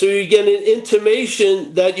 Yeah? So you get an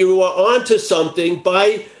intimation that you are onto something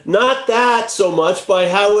by not that so much, by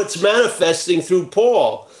how it's manifesting through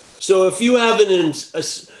Paul. So if you have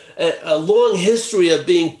a long history of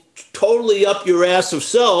being totally up your ass of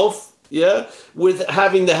self, yeah, with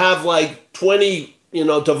having to have like 20,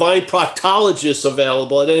 divine proctologists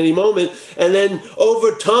available at any moment. And then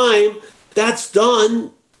over time, that's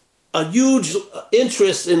done. A huge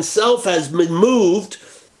interest in self has been moved.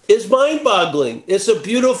 Is mind-boggling. It's a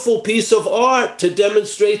beautiful piece of art to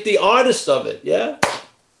demonstrate the artist of it, yeah?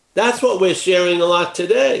 That's what we're sharing a lot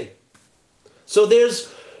today. So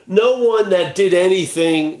there's no one that did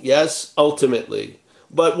anything, yes, ultimately.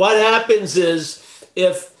 But what happens is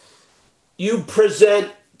if you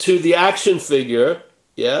present to the action figure,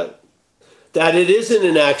 yeah, that it isn't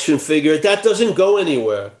an action figure, that doesn't go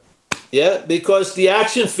anywhere. Yeah, because the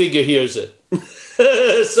action figure hears it.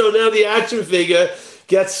 So now the action figure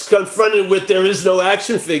gets confronted with there is no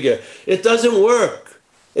action figure. It doesn't work.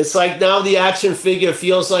 It's like now the action figure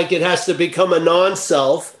feels like it has to become a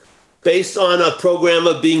non-self based on a program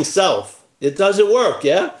of being self. It doesn't work,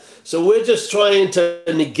 yeah? So we're just trying to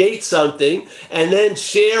negate something and then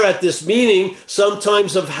share at this meaning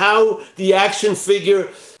sometimes of how the action figure,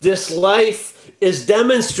 this life, is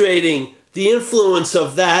demonstrating the influence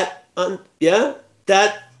of that,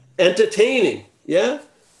 that entertaining, yeah?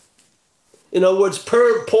 In other words,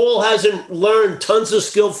 Paul hasn't learned tons of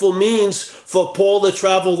skillful means for Paul to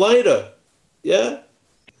travel lighter, yeah?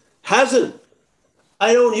 Hasn't.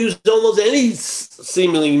 I don't use almost any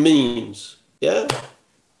seemingly means, yeah?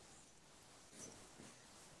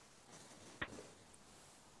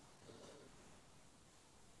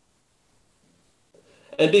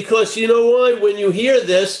 And because you know why? When you hear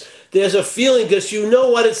this, there's a feeling because you know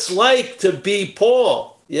what it's like to be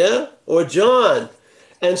Paul, yeah? Or John.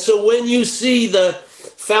 And so when you see the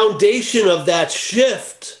foundation of that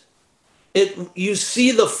shift, you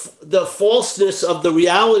see the falseness of the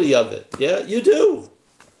reality of it. Yeah, you do.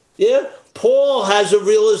 Yeah? Paul has a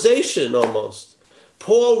realization almost.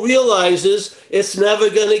 Paul realizes it's never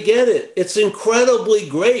going to get it. It's incredibly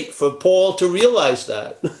great for Paul to realize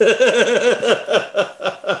that.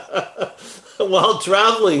 While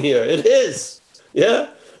traveling here. It is. Yeah?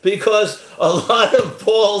 Because a lot of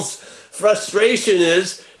Paul's frustration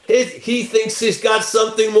is he thinks he's got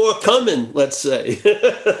something more coming, let's say.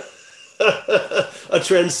 A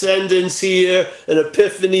transcendence here, an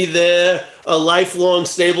epiphany there, a lifelong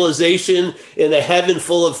stabilization in a heaven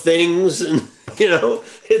full of things. And,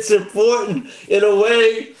 it's important in a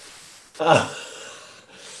way.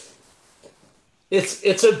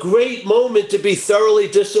 It's a great moment to be thoroughly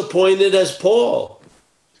disappointed as Paul.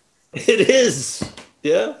 It is,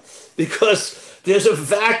 yeah, because there's a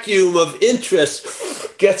vacuum of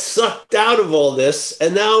interest gets sucked out of all this,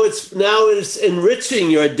 and now it's enriching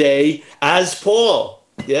your day as Paul.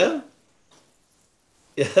 Yeah,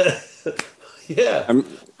 yeah, yeah.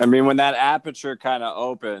 I mean, when that aperture kind of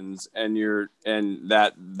opens and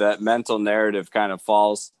that mental narrative kind of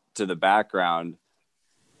falls to the background.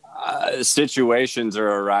 Situations are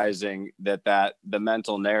arising that the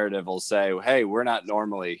mental narrative will say, hey, we're not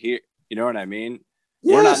normally here. You know what I mean?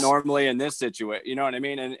 Yes. We're not normally in this situation. You know what I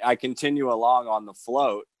mean? And I continue along on the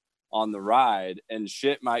float on the ride and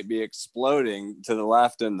shit might be exploding to the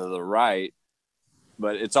left and to the right,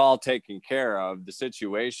 but it's all taken care of. The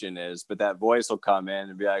situation is, but that voice will come in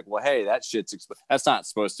and be like, well, hey, that shit's, that's not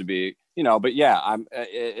supposed to be, but yeah,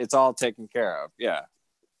 it's all taken care of. Yeah.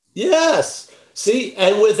 Yes. See,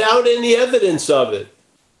 and without any evidence of it,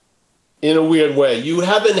 in a weird way. You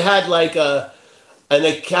haven't had like an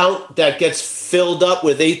account that gets filled up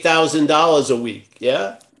with $8,000 a week,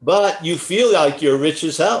 yeah? But you feel like you're rich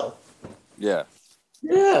as hell. Yeah.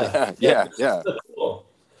 Yeah. Yeah. Cool.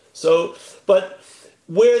 So, but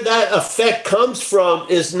where that effect comes from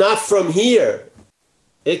is not from here.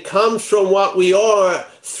 It comes from what we are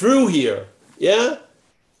through here. Yeah?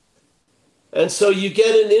 And so you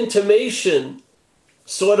get an intimation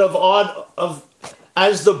sort of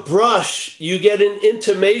as the brush, you get an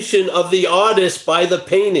intimation of the artist by the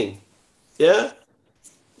painting. Yeah?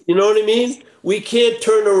 You know what I mean? We can't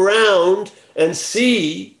turn around and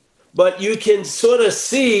see, but you can sort of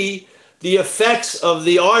see the effects of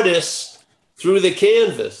the artist through the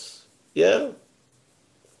canvas. Yeah?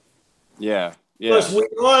 Yeah. Because we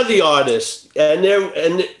are the artist, and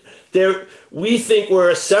we think we're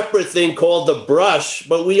a separate thing called the brush,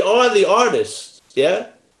 but we are the artist. Yeah?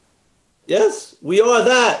 Yes, we are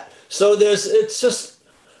that. So it's just,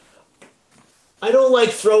 I don't like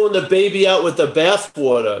throwing the baby out with the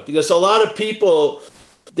bathwater, because a lot of people,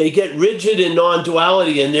 they get rigid in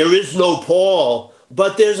non-duality and there is no Paul,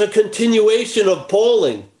 but there's a continuation of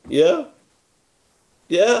Pauling. Yeah?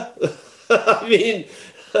 Yeah? I mean,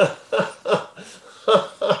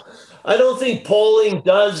 I don't think Pauling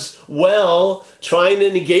does well trying to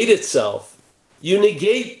negate itself. You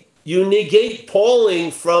negate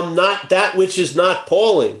Pauling from not that which is not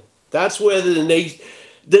Pauling. That's where the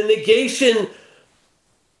negation,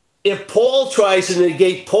 if Paul tries to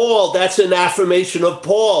negate Paul, that's an affirmation of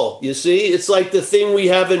Paul. You see, it's like the thing we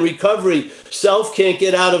have in recovery. Self can't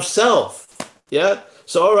get out of self. Yeah.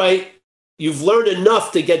 So, all right, you've learned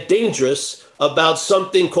enough to get dangerous about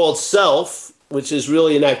something called self, which is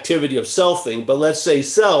really an activity of selfing, but let's say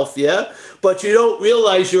self, yeah? But you don't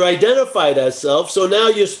realize you're identified as self, so now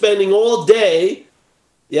you're spending all day,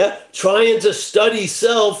 yeah, trying to study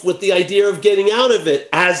self with the idea of getting out of it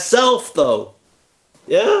as self, though.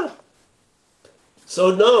 Yeah?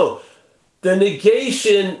 So no, the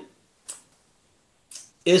negation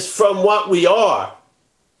is from what we are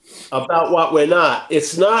about what we're not.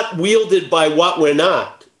 It's not wielded by what we're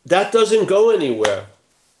not. That doesn't go anywhere.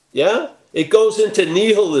 Yeah? It goes into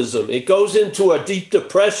nihilism. It goes into a deep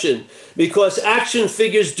depression, because action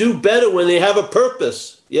figures do better when they have a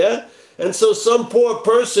purpose. Yeah? And so some poor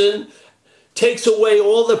person takes away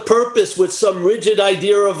all the purpose with some rigid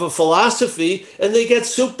idea of a philosophy, and they get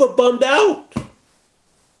super bummed out.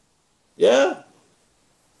 Yeah?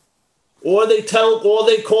 Or they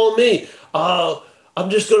call me, I'm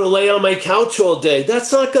just going to lay on my couch all day.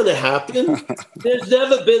 That's not going to happen. There's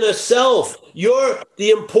never been a self. The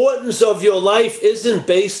importance of your life isn't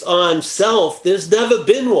based on self. There's never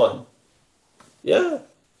been one. Yeah.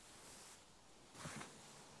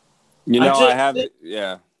 You know,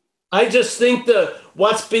 I just think that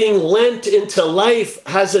what's being lent into life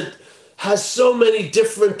has so many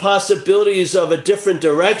different possibilities of a different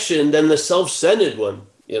direction than the self-centered one,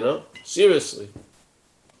 you know? Seriously.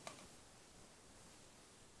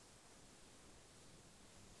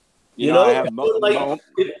 You know,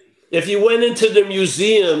 if you went into the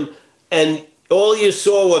museum and all you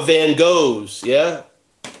saw were Van Goghs, yeah?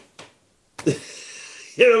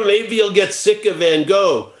 Maybe you'll get sick of Van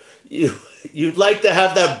Gogh. You'd like to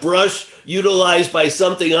have that brush utilized by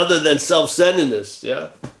something other than self-centeredness, yeah?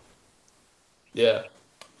 Yeah.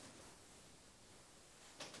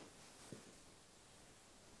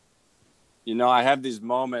 You know, I have these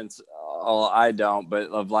moments, I don't, but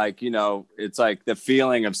of like, it's like the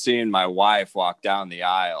feeling of seeing my wife walk down the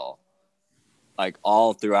aisle, like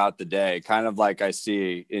all throughout the day, kind of like I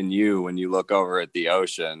see in you when you look over at the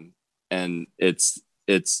ocean, and it's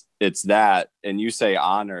that, and you say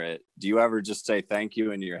honor it. Do you ever just say thank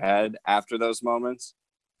you in your head after those moments?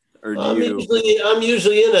 Or do I'm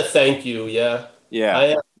usually in a thank you, yeah.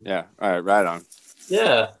 Yeah. Yeah. All right, right on.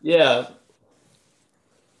 Yeah.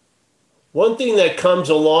 One thing that comes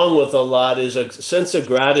along with a lot is a sense of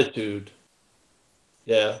gratitude.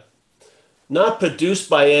 Yeah. Not produced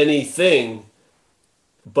by anything,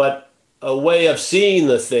 but a way of seeing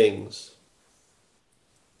the things.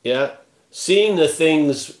 Yeah. Seeing the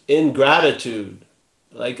things in gratitude.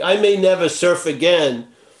 Like, I may never surf again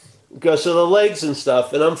because of the legs and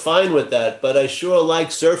stuff, and I'm fine with that, but I sure like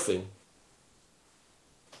surfing.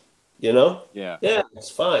 You know? Yeah. Yeah, it's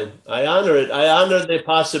fine. I honor it. I honor the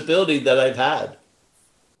possibility that I've had.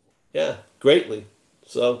 Yeah, greatly.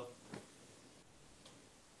 So.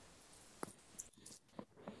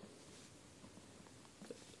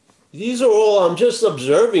 These are all, I'm just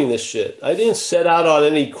observing this shit. I didn't set out on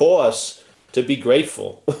any course to be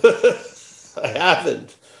grateful. I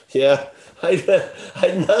haven't. Yeah, I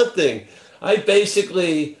had nothing. I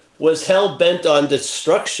basically was hell bent on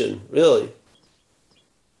destruction. Really,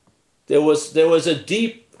 there was a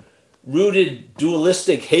deep rooted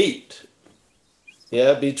dualistic hate.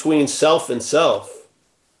 Yeah, between self and self.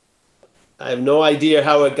 I have no idea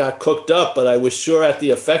how it got cooked up, but I was sure at the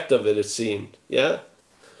effect of it. It seemed. Yeah.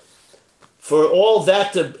 For all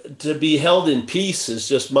that to be held in peace is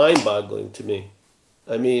just mind-boggling to me.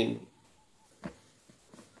 I mean,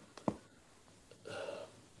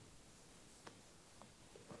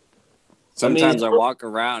 sometimes I walk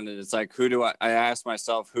around and it's like, I ask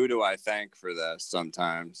myself, who do I thank for this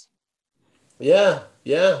sometimes? Yeah,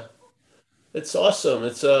 yeah. It's awesome.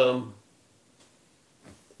 It's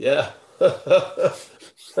yeah.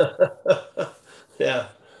 Yeah.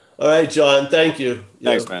 All right, John. Thank you.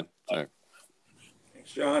 Thanks, man. All right.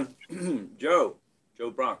 Thanks, John. Joe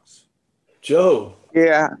Bronx. Joe.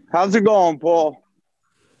 Yeah. How's it going, Paul?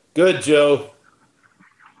 Good, Joe.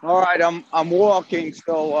 All right. I'm walking,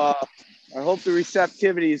 so I hope the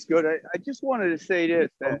receptivity is good. I just wanted to say this.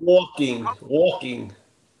 I'm walking.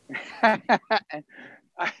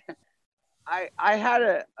 I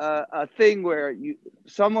had a thing where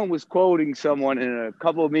someone was quoting someone in a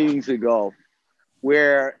couple of meetings ago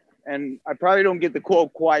where, and I probably don't get the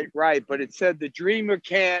quote quite right, but it said the dreamer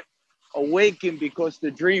can't awaken because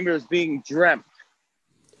the dreamer is being dreamt.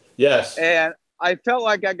 Yes. And I felt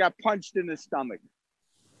like I got punched in the stomach.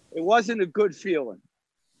 It wasn't a good feeling.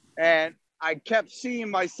 And I kept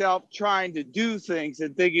seeing myself trying to do things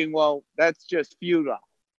and thinking, well, that's just futile.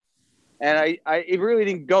 And it really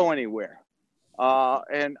didn't go anywhere.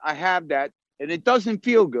 And I have that, and it doesn't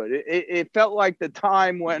feel good. It felt like the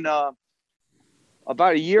time when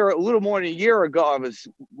about a little more than a year ago, I was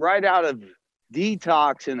right out of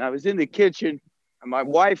detox, and I was in the kitchen, and my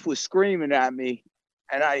wife was screaming at me,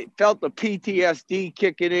 and I felt the PTSD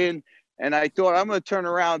kicking in, and I thought, I'm going to turn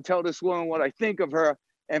around and tell this woman what I think of her.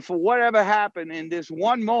 And for whatever happened in this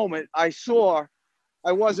one moment, I saw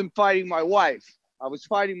I wasn't fighting my wife. I was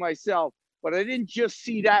fighting myself. But I didn't just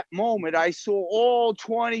see that moment. I saw all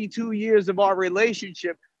 22 years of our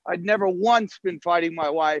relationship. I'd never once been fighting my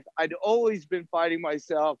wife. I'd always been fighting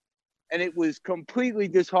myself. And it was completely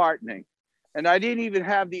disheartening. And I didn't even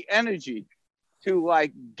have the energy to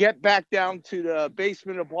like get back down to the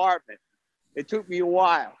basement apartment. It took me a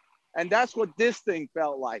while. And that's what this thing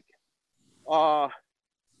felt like.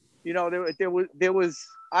 You know, there was,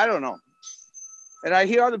 I don't know. And I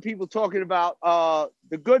hear other people talking about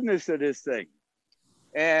the goodness of this thing.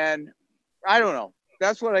 And I don't know.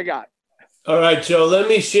 That's what I got. All right, Joe, let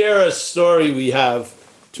me share a story we have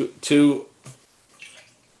to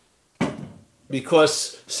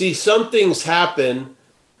because, see, some things happen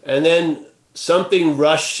and then something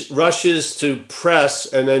rushes to press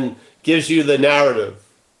and then gives you the narrative.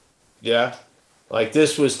 Yeah? Like,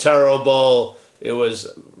 this was terrible. It was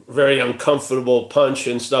very uncomfortable punch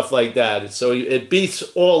and stuff like that. So it beats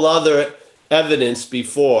all other evidence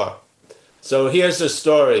before. So here's the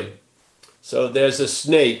story. So there's a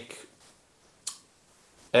snake,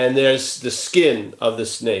 and there's the skin of the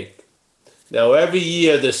snake. Now, every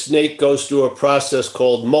year the snake goes through a process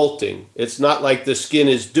called molting. It's not like the skin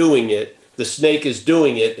is doing it. The snake is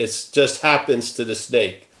doing it. It just happens to the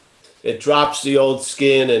snake. It drops the old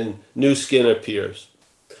skin and new skin appears.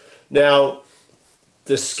 Now,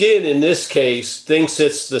 the skin in this case thinks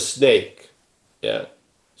it's the snake. Yeah.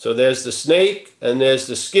 So there's the snake and there's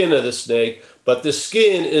the skin of the snake, but the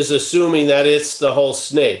skin is assuming that it's the whole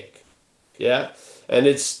snake. Yeah. And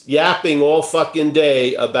it's yapping all fucking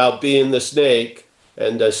day about being the snake,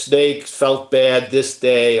 and the snake felt bad this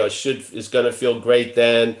day or is going to feel great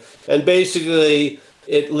then. And basically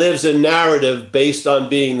it lives a narrative based on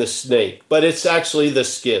being the snake, but it's actually the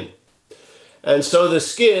skin. And so the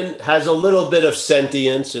skin has a little bit of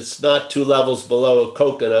sentience. It's not 2 levels below a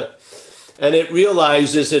coconut. And it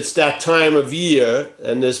realizes it's that time of year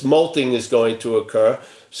and this molting is going to occur.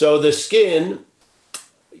 So the skin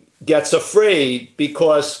gets afraid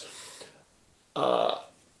because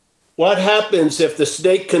what happens if the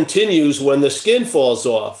snake continues when the skin falls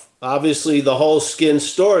off? Obviously, the whole skin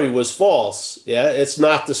story was false. Yeah, it's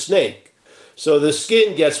not the snake. So the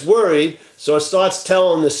skin gets worried, so it starts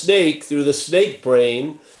telling the snake through the snake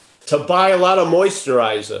brain to buy a lot of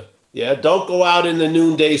moisturizer. Yeah, don't go out in the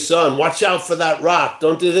noonday sun. Watch out for that rock.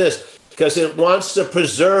 Don't do this, because it wants to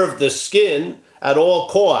preserve the skin at all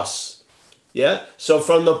costs. Yeah, so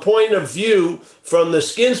from the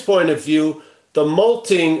skin's point of view, the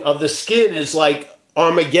molting of the skin is like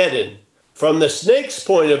Armageddon. From the snake's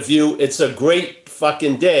point of view, it's a great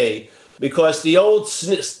fucking day, because the old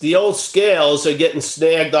scales are getting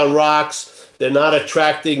snagged on rocks. They're not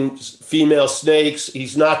attracting female snakes.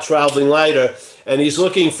 He's not traveling lighter. And he's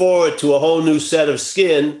looking forward to a whole new set of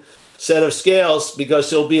scales,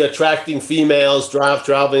 because he'll be attracting females,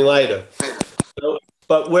 traveling lighter.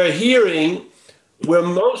 But we're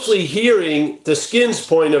mostly hearing the skin's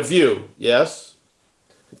point of view, yes?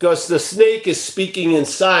 Because the snake is speaking in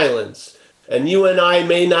silence. And you and I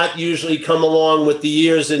may not usually come along with the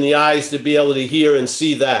ears and the eyes to be able to hear and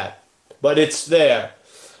see that. But it's there.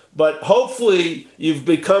 But hopefully you've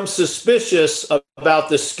become suspicious about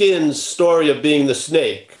the skin's story of being the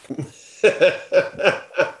snake.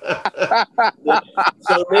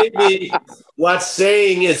 So maybe what's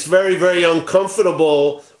saying it's very, very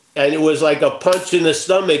uncomfortable and it was like a punch in the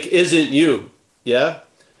stomach isn't you. Yeah?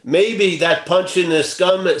 Maybe that punch in the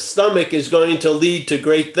stomach is going to lead to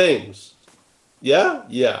great things. Yeah?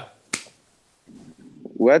 Yeah.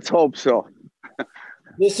 Let's hope so.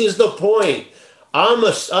 This is the point.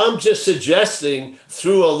 I'm just suggesting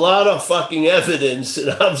through a lot of fucking evidence and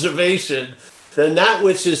observation that that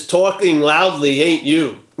which is talking loudly ain't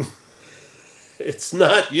you. It's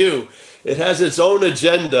not you. It has its own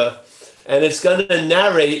agenda, and it's going to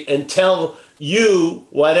narrate and tell you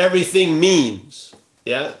what everything means.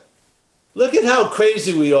 Yeah? Look at how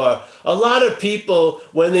crazy we are. A lot of people,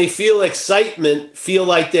 when they feel excitement, feel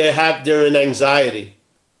like they're in anxiety.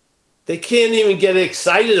 They can't even get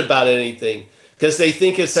excited about anything because they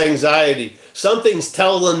think it's anxiety. Something's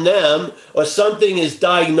telling them, or something is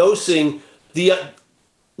diagnosing the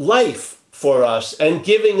life for us and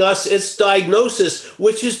giving us its diagnosis,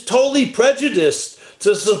 which is totally prejudiced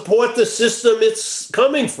to support the system it's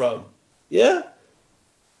coming from. Yeah?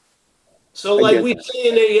 So like we say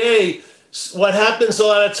in AA, what happens a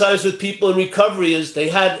lot of times with people in recovery is they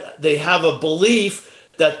have a belief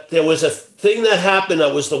that there was a thing that happened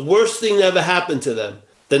that was the worst thing that ever happened to them.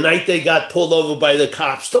 The night they got pulled over by the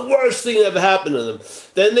cops, the worst thing that ever happened to them.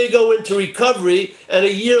 Then they go into recovery, and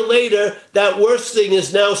a year later, that worst thing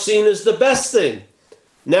is now seen as the best thing.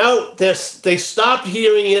 Now they stop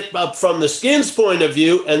hearing it from the skin's point of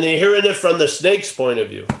view, and they're hearing it from the snake's point of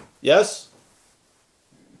view. Yes?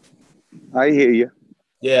 I hear you.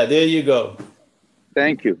 Yeah, there you go.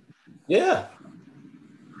 Thank you. Yeah.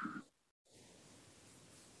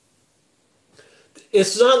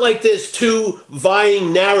 It's not like there's two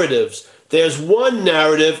vying narratives. There's one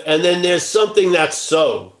narrative, and then there's something that's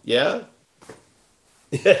so. Yeah?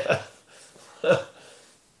 Yeah.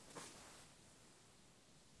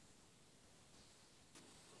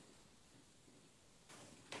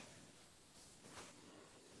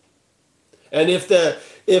 And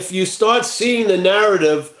if you start seeing the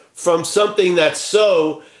narrative from something that's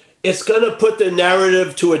so, it's going to put the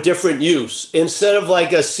narrative to a different use. Instead of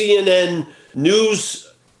like a CNN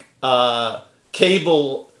news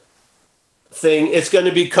cable thing, it's going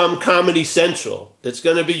to become Comedy Central. It's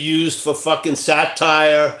going to be used for fucking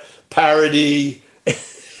satire, parody,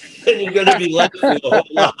 and you're going to be laughing a whole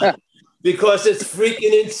lot because it's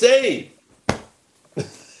freaking insane.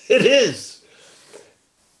 It is.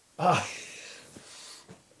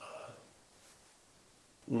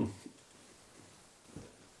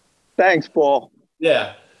 Thanks, Paul.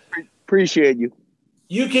 Yeah. Appreciate you.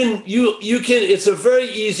 You can, it's a very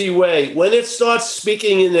easy way. When it starts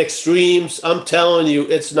speaking in extremes, I'm telling you,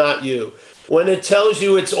 it's not you. When it tells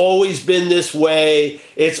you it's always been this way,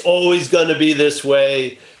 it's always going to be this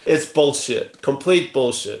way, it's bullshit. Complete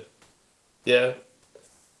bullshit. Yeah.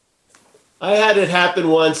 I had it happen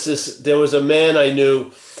once. There was a man I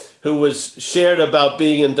knew who was shared about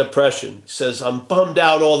being in depression. He says, I'm bummed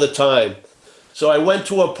out all the time. So I went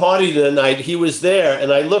to a party the night. He was there,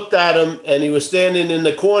 and I looked at him, and he was standing in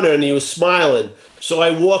the corner, and he was smiling. So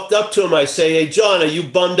I walked up to him. I say, hey, John, are you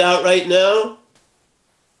bummed out right now?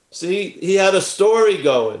 See, he had a story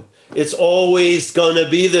going. It's always going to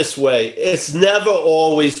be this way. It's never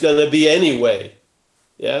always going to be anyway.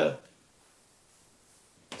 Yeah?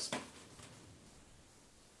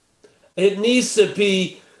 It needs to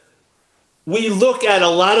be. We look at a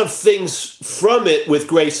lot of things from it with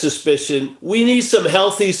great suspicion. We need some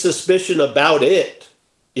healthy suspicion about it.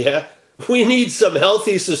 Yeah? We need some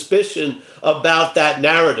healthy suspicion about that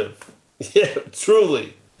narrative. Yeah,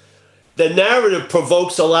 truly. The narrative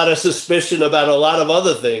provokes a lot of suspicion about a lot of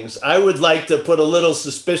other things. I would like to put a little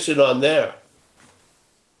suspicion on there.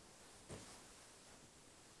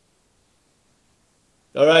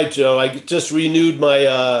 All right, Joe. I just renewed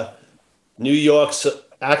my New York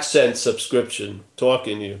accent subscription,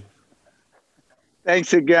 talking to you.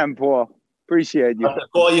 Thanks again, Paul. Appreciate you. I'll have to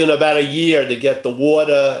call you in about a year to get the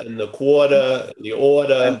water and the quarter, and the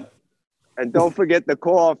order. And don't forget the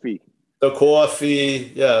coffee. The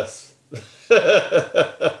coffee, yes.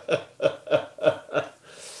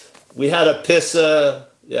 We had a pisser.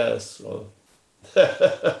 Yes. Well.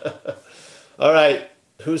 All right.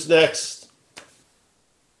 Who's next?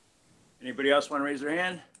 Anybody else want to raise their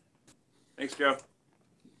hand? Thanks, Joe.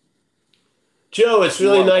 Joe, it's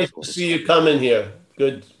really nice to see you come in here.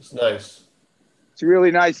 Good. It's nice. It's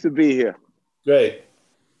really nice to be here. Great.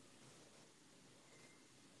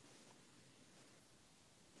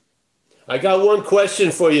 I got one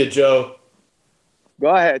question for you, Joe. Go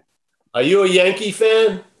ahead. Are you a Yankee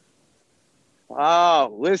fan?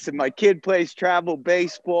 Oh, listen, my kid plays travel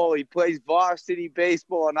baseball. He plays varsity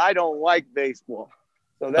baseball, and I don't like baseball.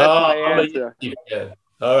 So that's my I'm a answer. Yankee fan.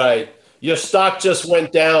 All right. Your stock just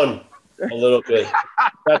went down a little bit.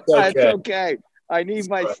 That's okay. That's okay. I need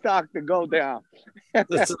my stock to go down.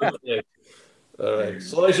 That's okay. All right.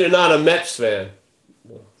 As long as you're not a Mets fan.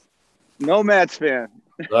 No Mets fan.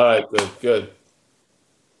 All right. Good. Good.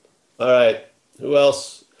 All right. Who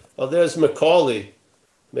else? Oh, there's Macaulay.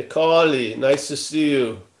 Macaulay, nice to see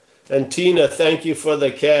you. And Tina, thank you for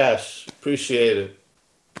the cash. Appreciate it.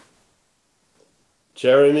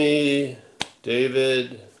 Jeremy,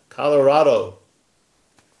 David, Colorado.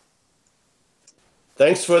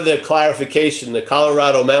 Thanks for the clarification, the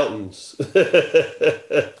Colorado Mountains.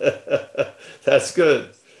 That's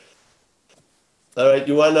good. All right,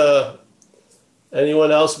 you want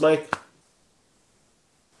anyone else, Mike?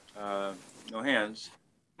 No hands.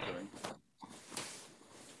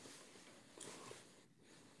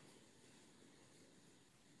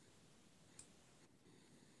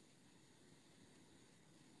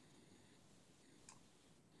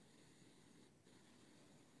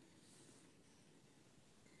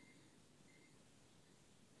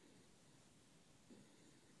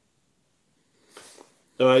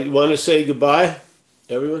 All right, you want to say goodbye,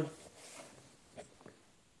 everyone?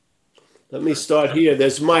 Let me start here.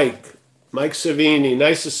 There's Mike. Mike Savini.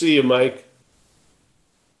 Nice to see you, Mike.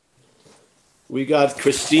 We got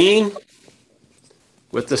Christine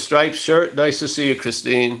with the striped shirt. Nice to see you,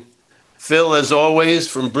 Christine. Phil, as always,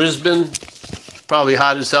 from Brisbane. Probably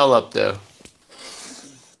hot as hell up there.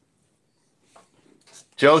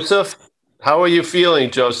 Joseph, how are you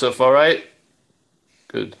feeling, Joseph? All right?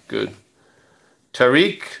 Good, good.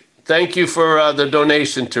 Tariq, thank you for the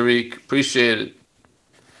donation, Tariq. Appreciate it.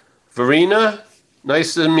 Verena,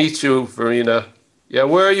 nice to meet you, Verena. Yeah,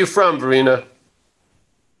 where are you from, Verena?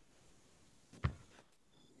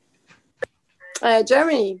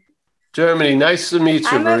 Germany. Germany, nice to meet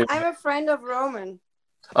you, Verena. I'm a friend of Roman.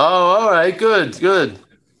 Oh, all right, good, good.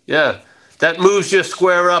 Yeah, that moves you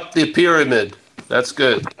square up the pyramid. That's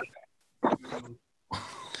good.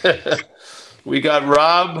 We got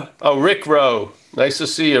Rick Rowe. Nice to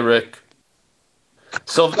see you, Rick.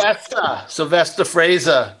 Sylvester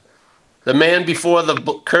Fraser, the man before the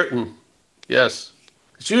curtain. Yes.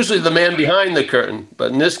 It's usually the man behind the curtain,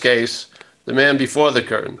 but in this case, the man before the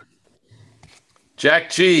curtain. Jack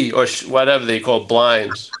G, or whatever they call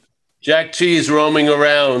blinds. Jack G is roaming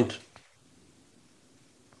around.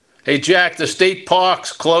 Hey, Jack, the state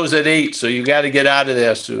parks close at 8, so you got to get out of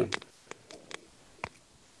there soon.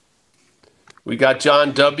 We got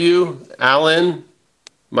John W., Alan,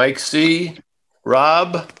 Mike C.,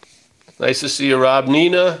 Rob. Nice to see you, Rob.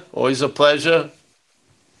 Nina, always a pleasure.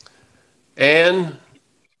 Ann,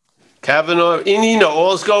 Kavanaugh. Nina,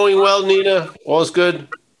 all's going well, Nina? All's good?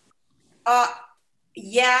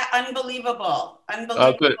 Yeah, unbelievable.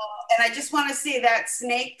 Unbelievable. Oh, good. And I just want to say that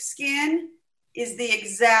snake skin is the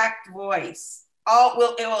exact voice.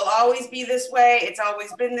 It will always be this way. It's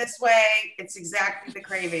always been this way. It's exactly the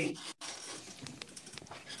craving.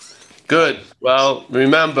 Good. Well,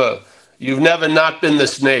 remember, you've never not been the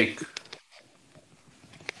snake.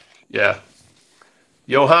 Yeah.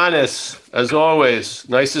 Johannes, as always,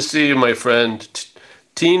 nice to see you, my friend.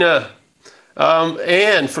 Tina,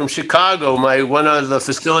 Ann from Chicago, one of the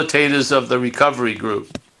facilitators of the recovery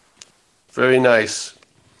group. Very nice.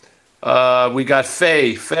 We got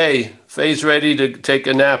Faye. Faye's ready to take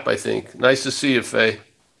a nap, I think. Nice to see you, Faye.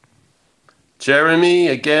 Jeremy,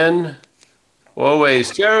 again.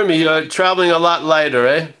 Always. Jeremy, you're traveling a lot lighter,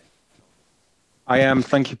 eh? I am.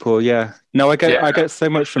 Thank you, Paul. Yeah. No, I get so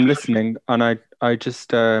much from listening, and I just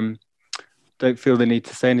don't feel the need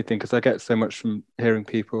to say anything because I get so much from hearing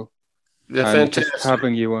people. They're and fantastic. just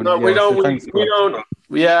having you on. No, yeah, we don't. so thanks, we don't.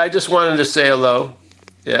 Yeah, I just wanted to say hello.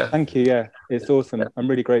 Yeah. Thank you. Yeah, it's awesome. I'm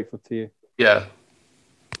really grateful to you. Yeah.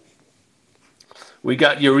 We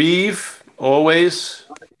got Yariv, always.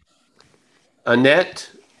 Annette,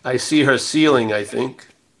 I see her ceiling, I think.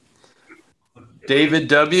 David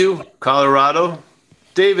W., Colorado.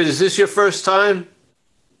 David, is this your first time?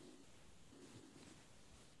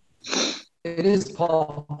 It is,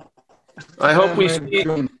 Paul. I hope we see.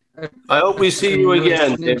 I hope we see you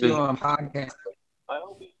again, David.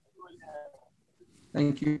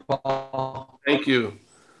 Thank you, Paul. Thank you.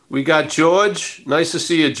 We got George. Nice to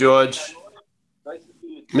see you, George.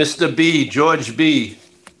 Mr. B, George B.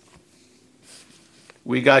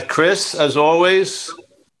 We got Chris, as always.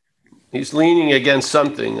 He's leaning against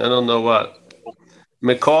something. I don't know what.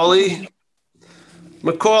 Macaulay.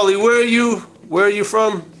 Macaulay, where are you? Where are you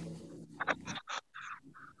from?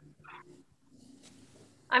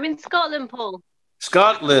 I'm in Scotland, Paul.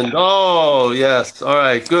 Scotland. Oh, yes. All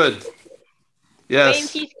right, good. Waiting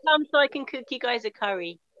Yes. for you to come so I can cook you guys a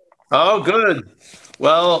curry. Oh, good.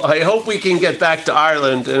 Well, I hope we can get back to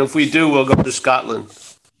Ireland, and if we do, we'll go to Scotland.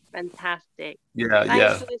 Fantastic. Yeah, Thanks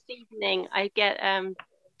yeah. for this evening. I get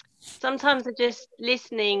sometimes I just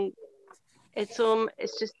listening. It's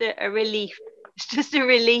just a relief. It's just a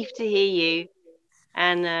relief to hear you,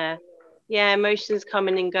 and yeah, emotions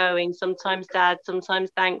coming and going. Sometimes sad, sometimes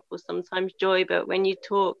thankful, sometimes joy. But when you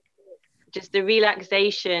talk, just the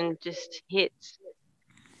relaxation just hits.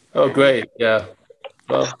 Oh, great. Yeah.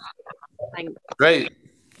 Well, Thanks. great.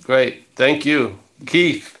 Great. Thank you.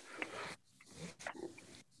 Keith.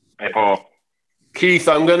 Hey, Paul. Keith,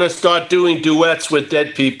 I'm going to start doing duets with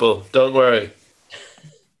dead people. Don't worry.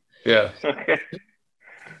 Yeah. Okay.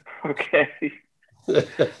 Okay.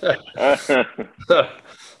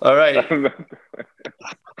 All right.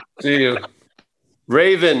 See you.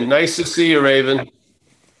 Raven, nice to see you, Raven.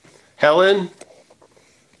 Helen?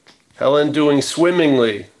 Helen doing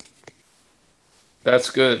swimmingly.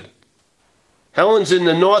 That's good. Helen's in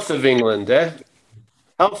the north of England, eh?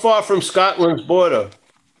 How far from Scotland's border?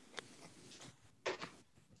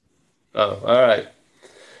 Oh, all right.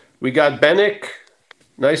 We got Bennick.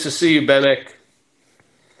 Nice to see you, Bennick.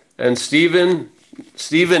 And Stephen.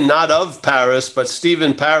 Stephen, not of Paris, but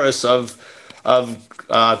Stephen Paris of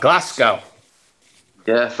Glasgow.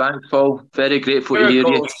 Yeah, thanks, Paul. Very grateful to hear you.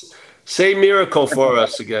 Miracles. Say miracle for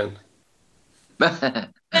us again.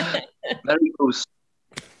 Miracles.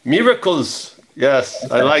 Miracles. Yes,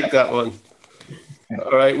 I like that one.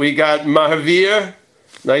 All right, we got Mahavir.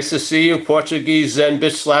 Nice to see you, Portuguese Zen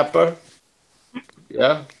bitch slapper.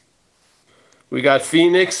 Yeah. We got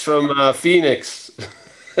Phoenix from Phoenix.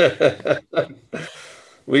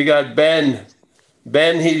 We got Ben.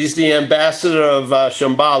 Ben, he's the ambassador of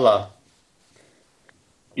Shambhala.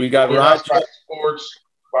 We got Roger. Sports,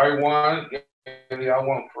 buy one and the other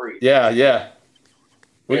one free. Yeah, yeah.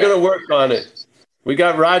 We're going to work on it. We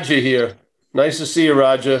got Roger here. Nice to see you,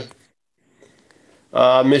 Roger.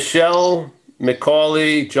 Michelle,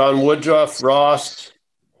 Macaulay, John Woodruff, Ross,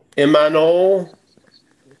 Emmanuel.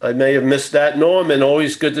 I may have missed that. Norman,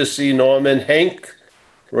 always good to see Norman. Hank,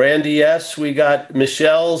 Randy S. We got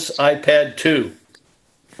Michelle's iPad 2.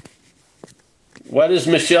 What is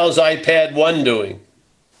Michelle's iPad 1 doing?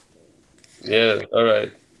 Yeah, all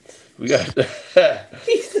right. We got...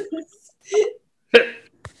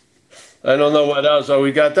 I don't know what else. Oh,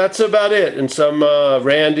 we got... That's about it. And some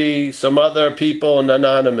Randy, some other people, and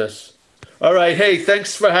Anonymous. All right. Hey,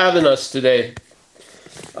 thanks for having us today.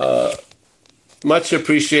 Much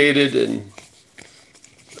appreciated. And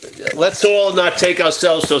let's all not take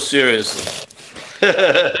ourselves so seriously.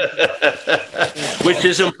 Which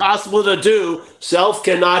is impossible to do. Self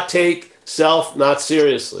cannot take self not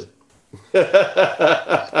seriously.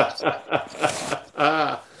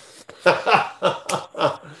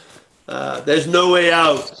 There's no way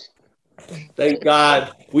out. Thank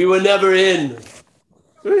God. We were never in.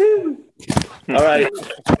 All right.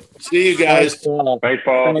 See you guys. Thanks, Paul.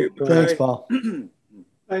 Thanks, Paul.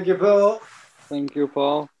 Thank you, Paul. Thank you,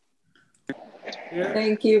 Paul.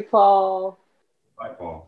 Thank you, Paul. Bye, Paul.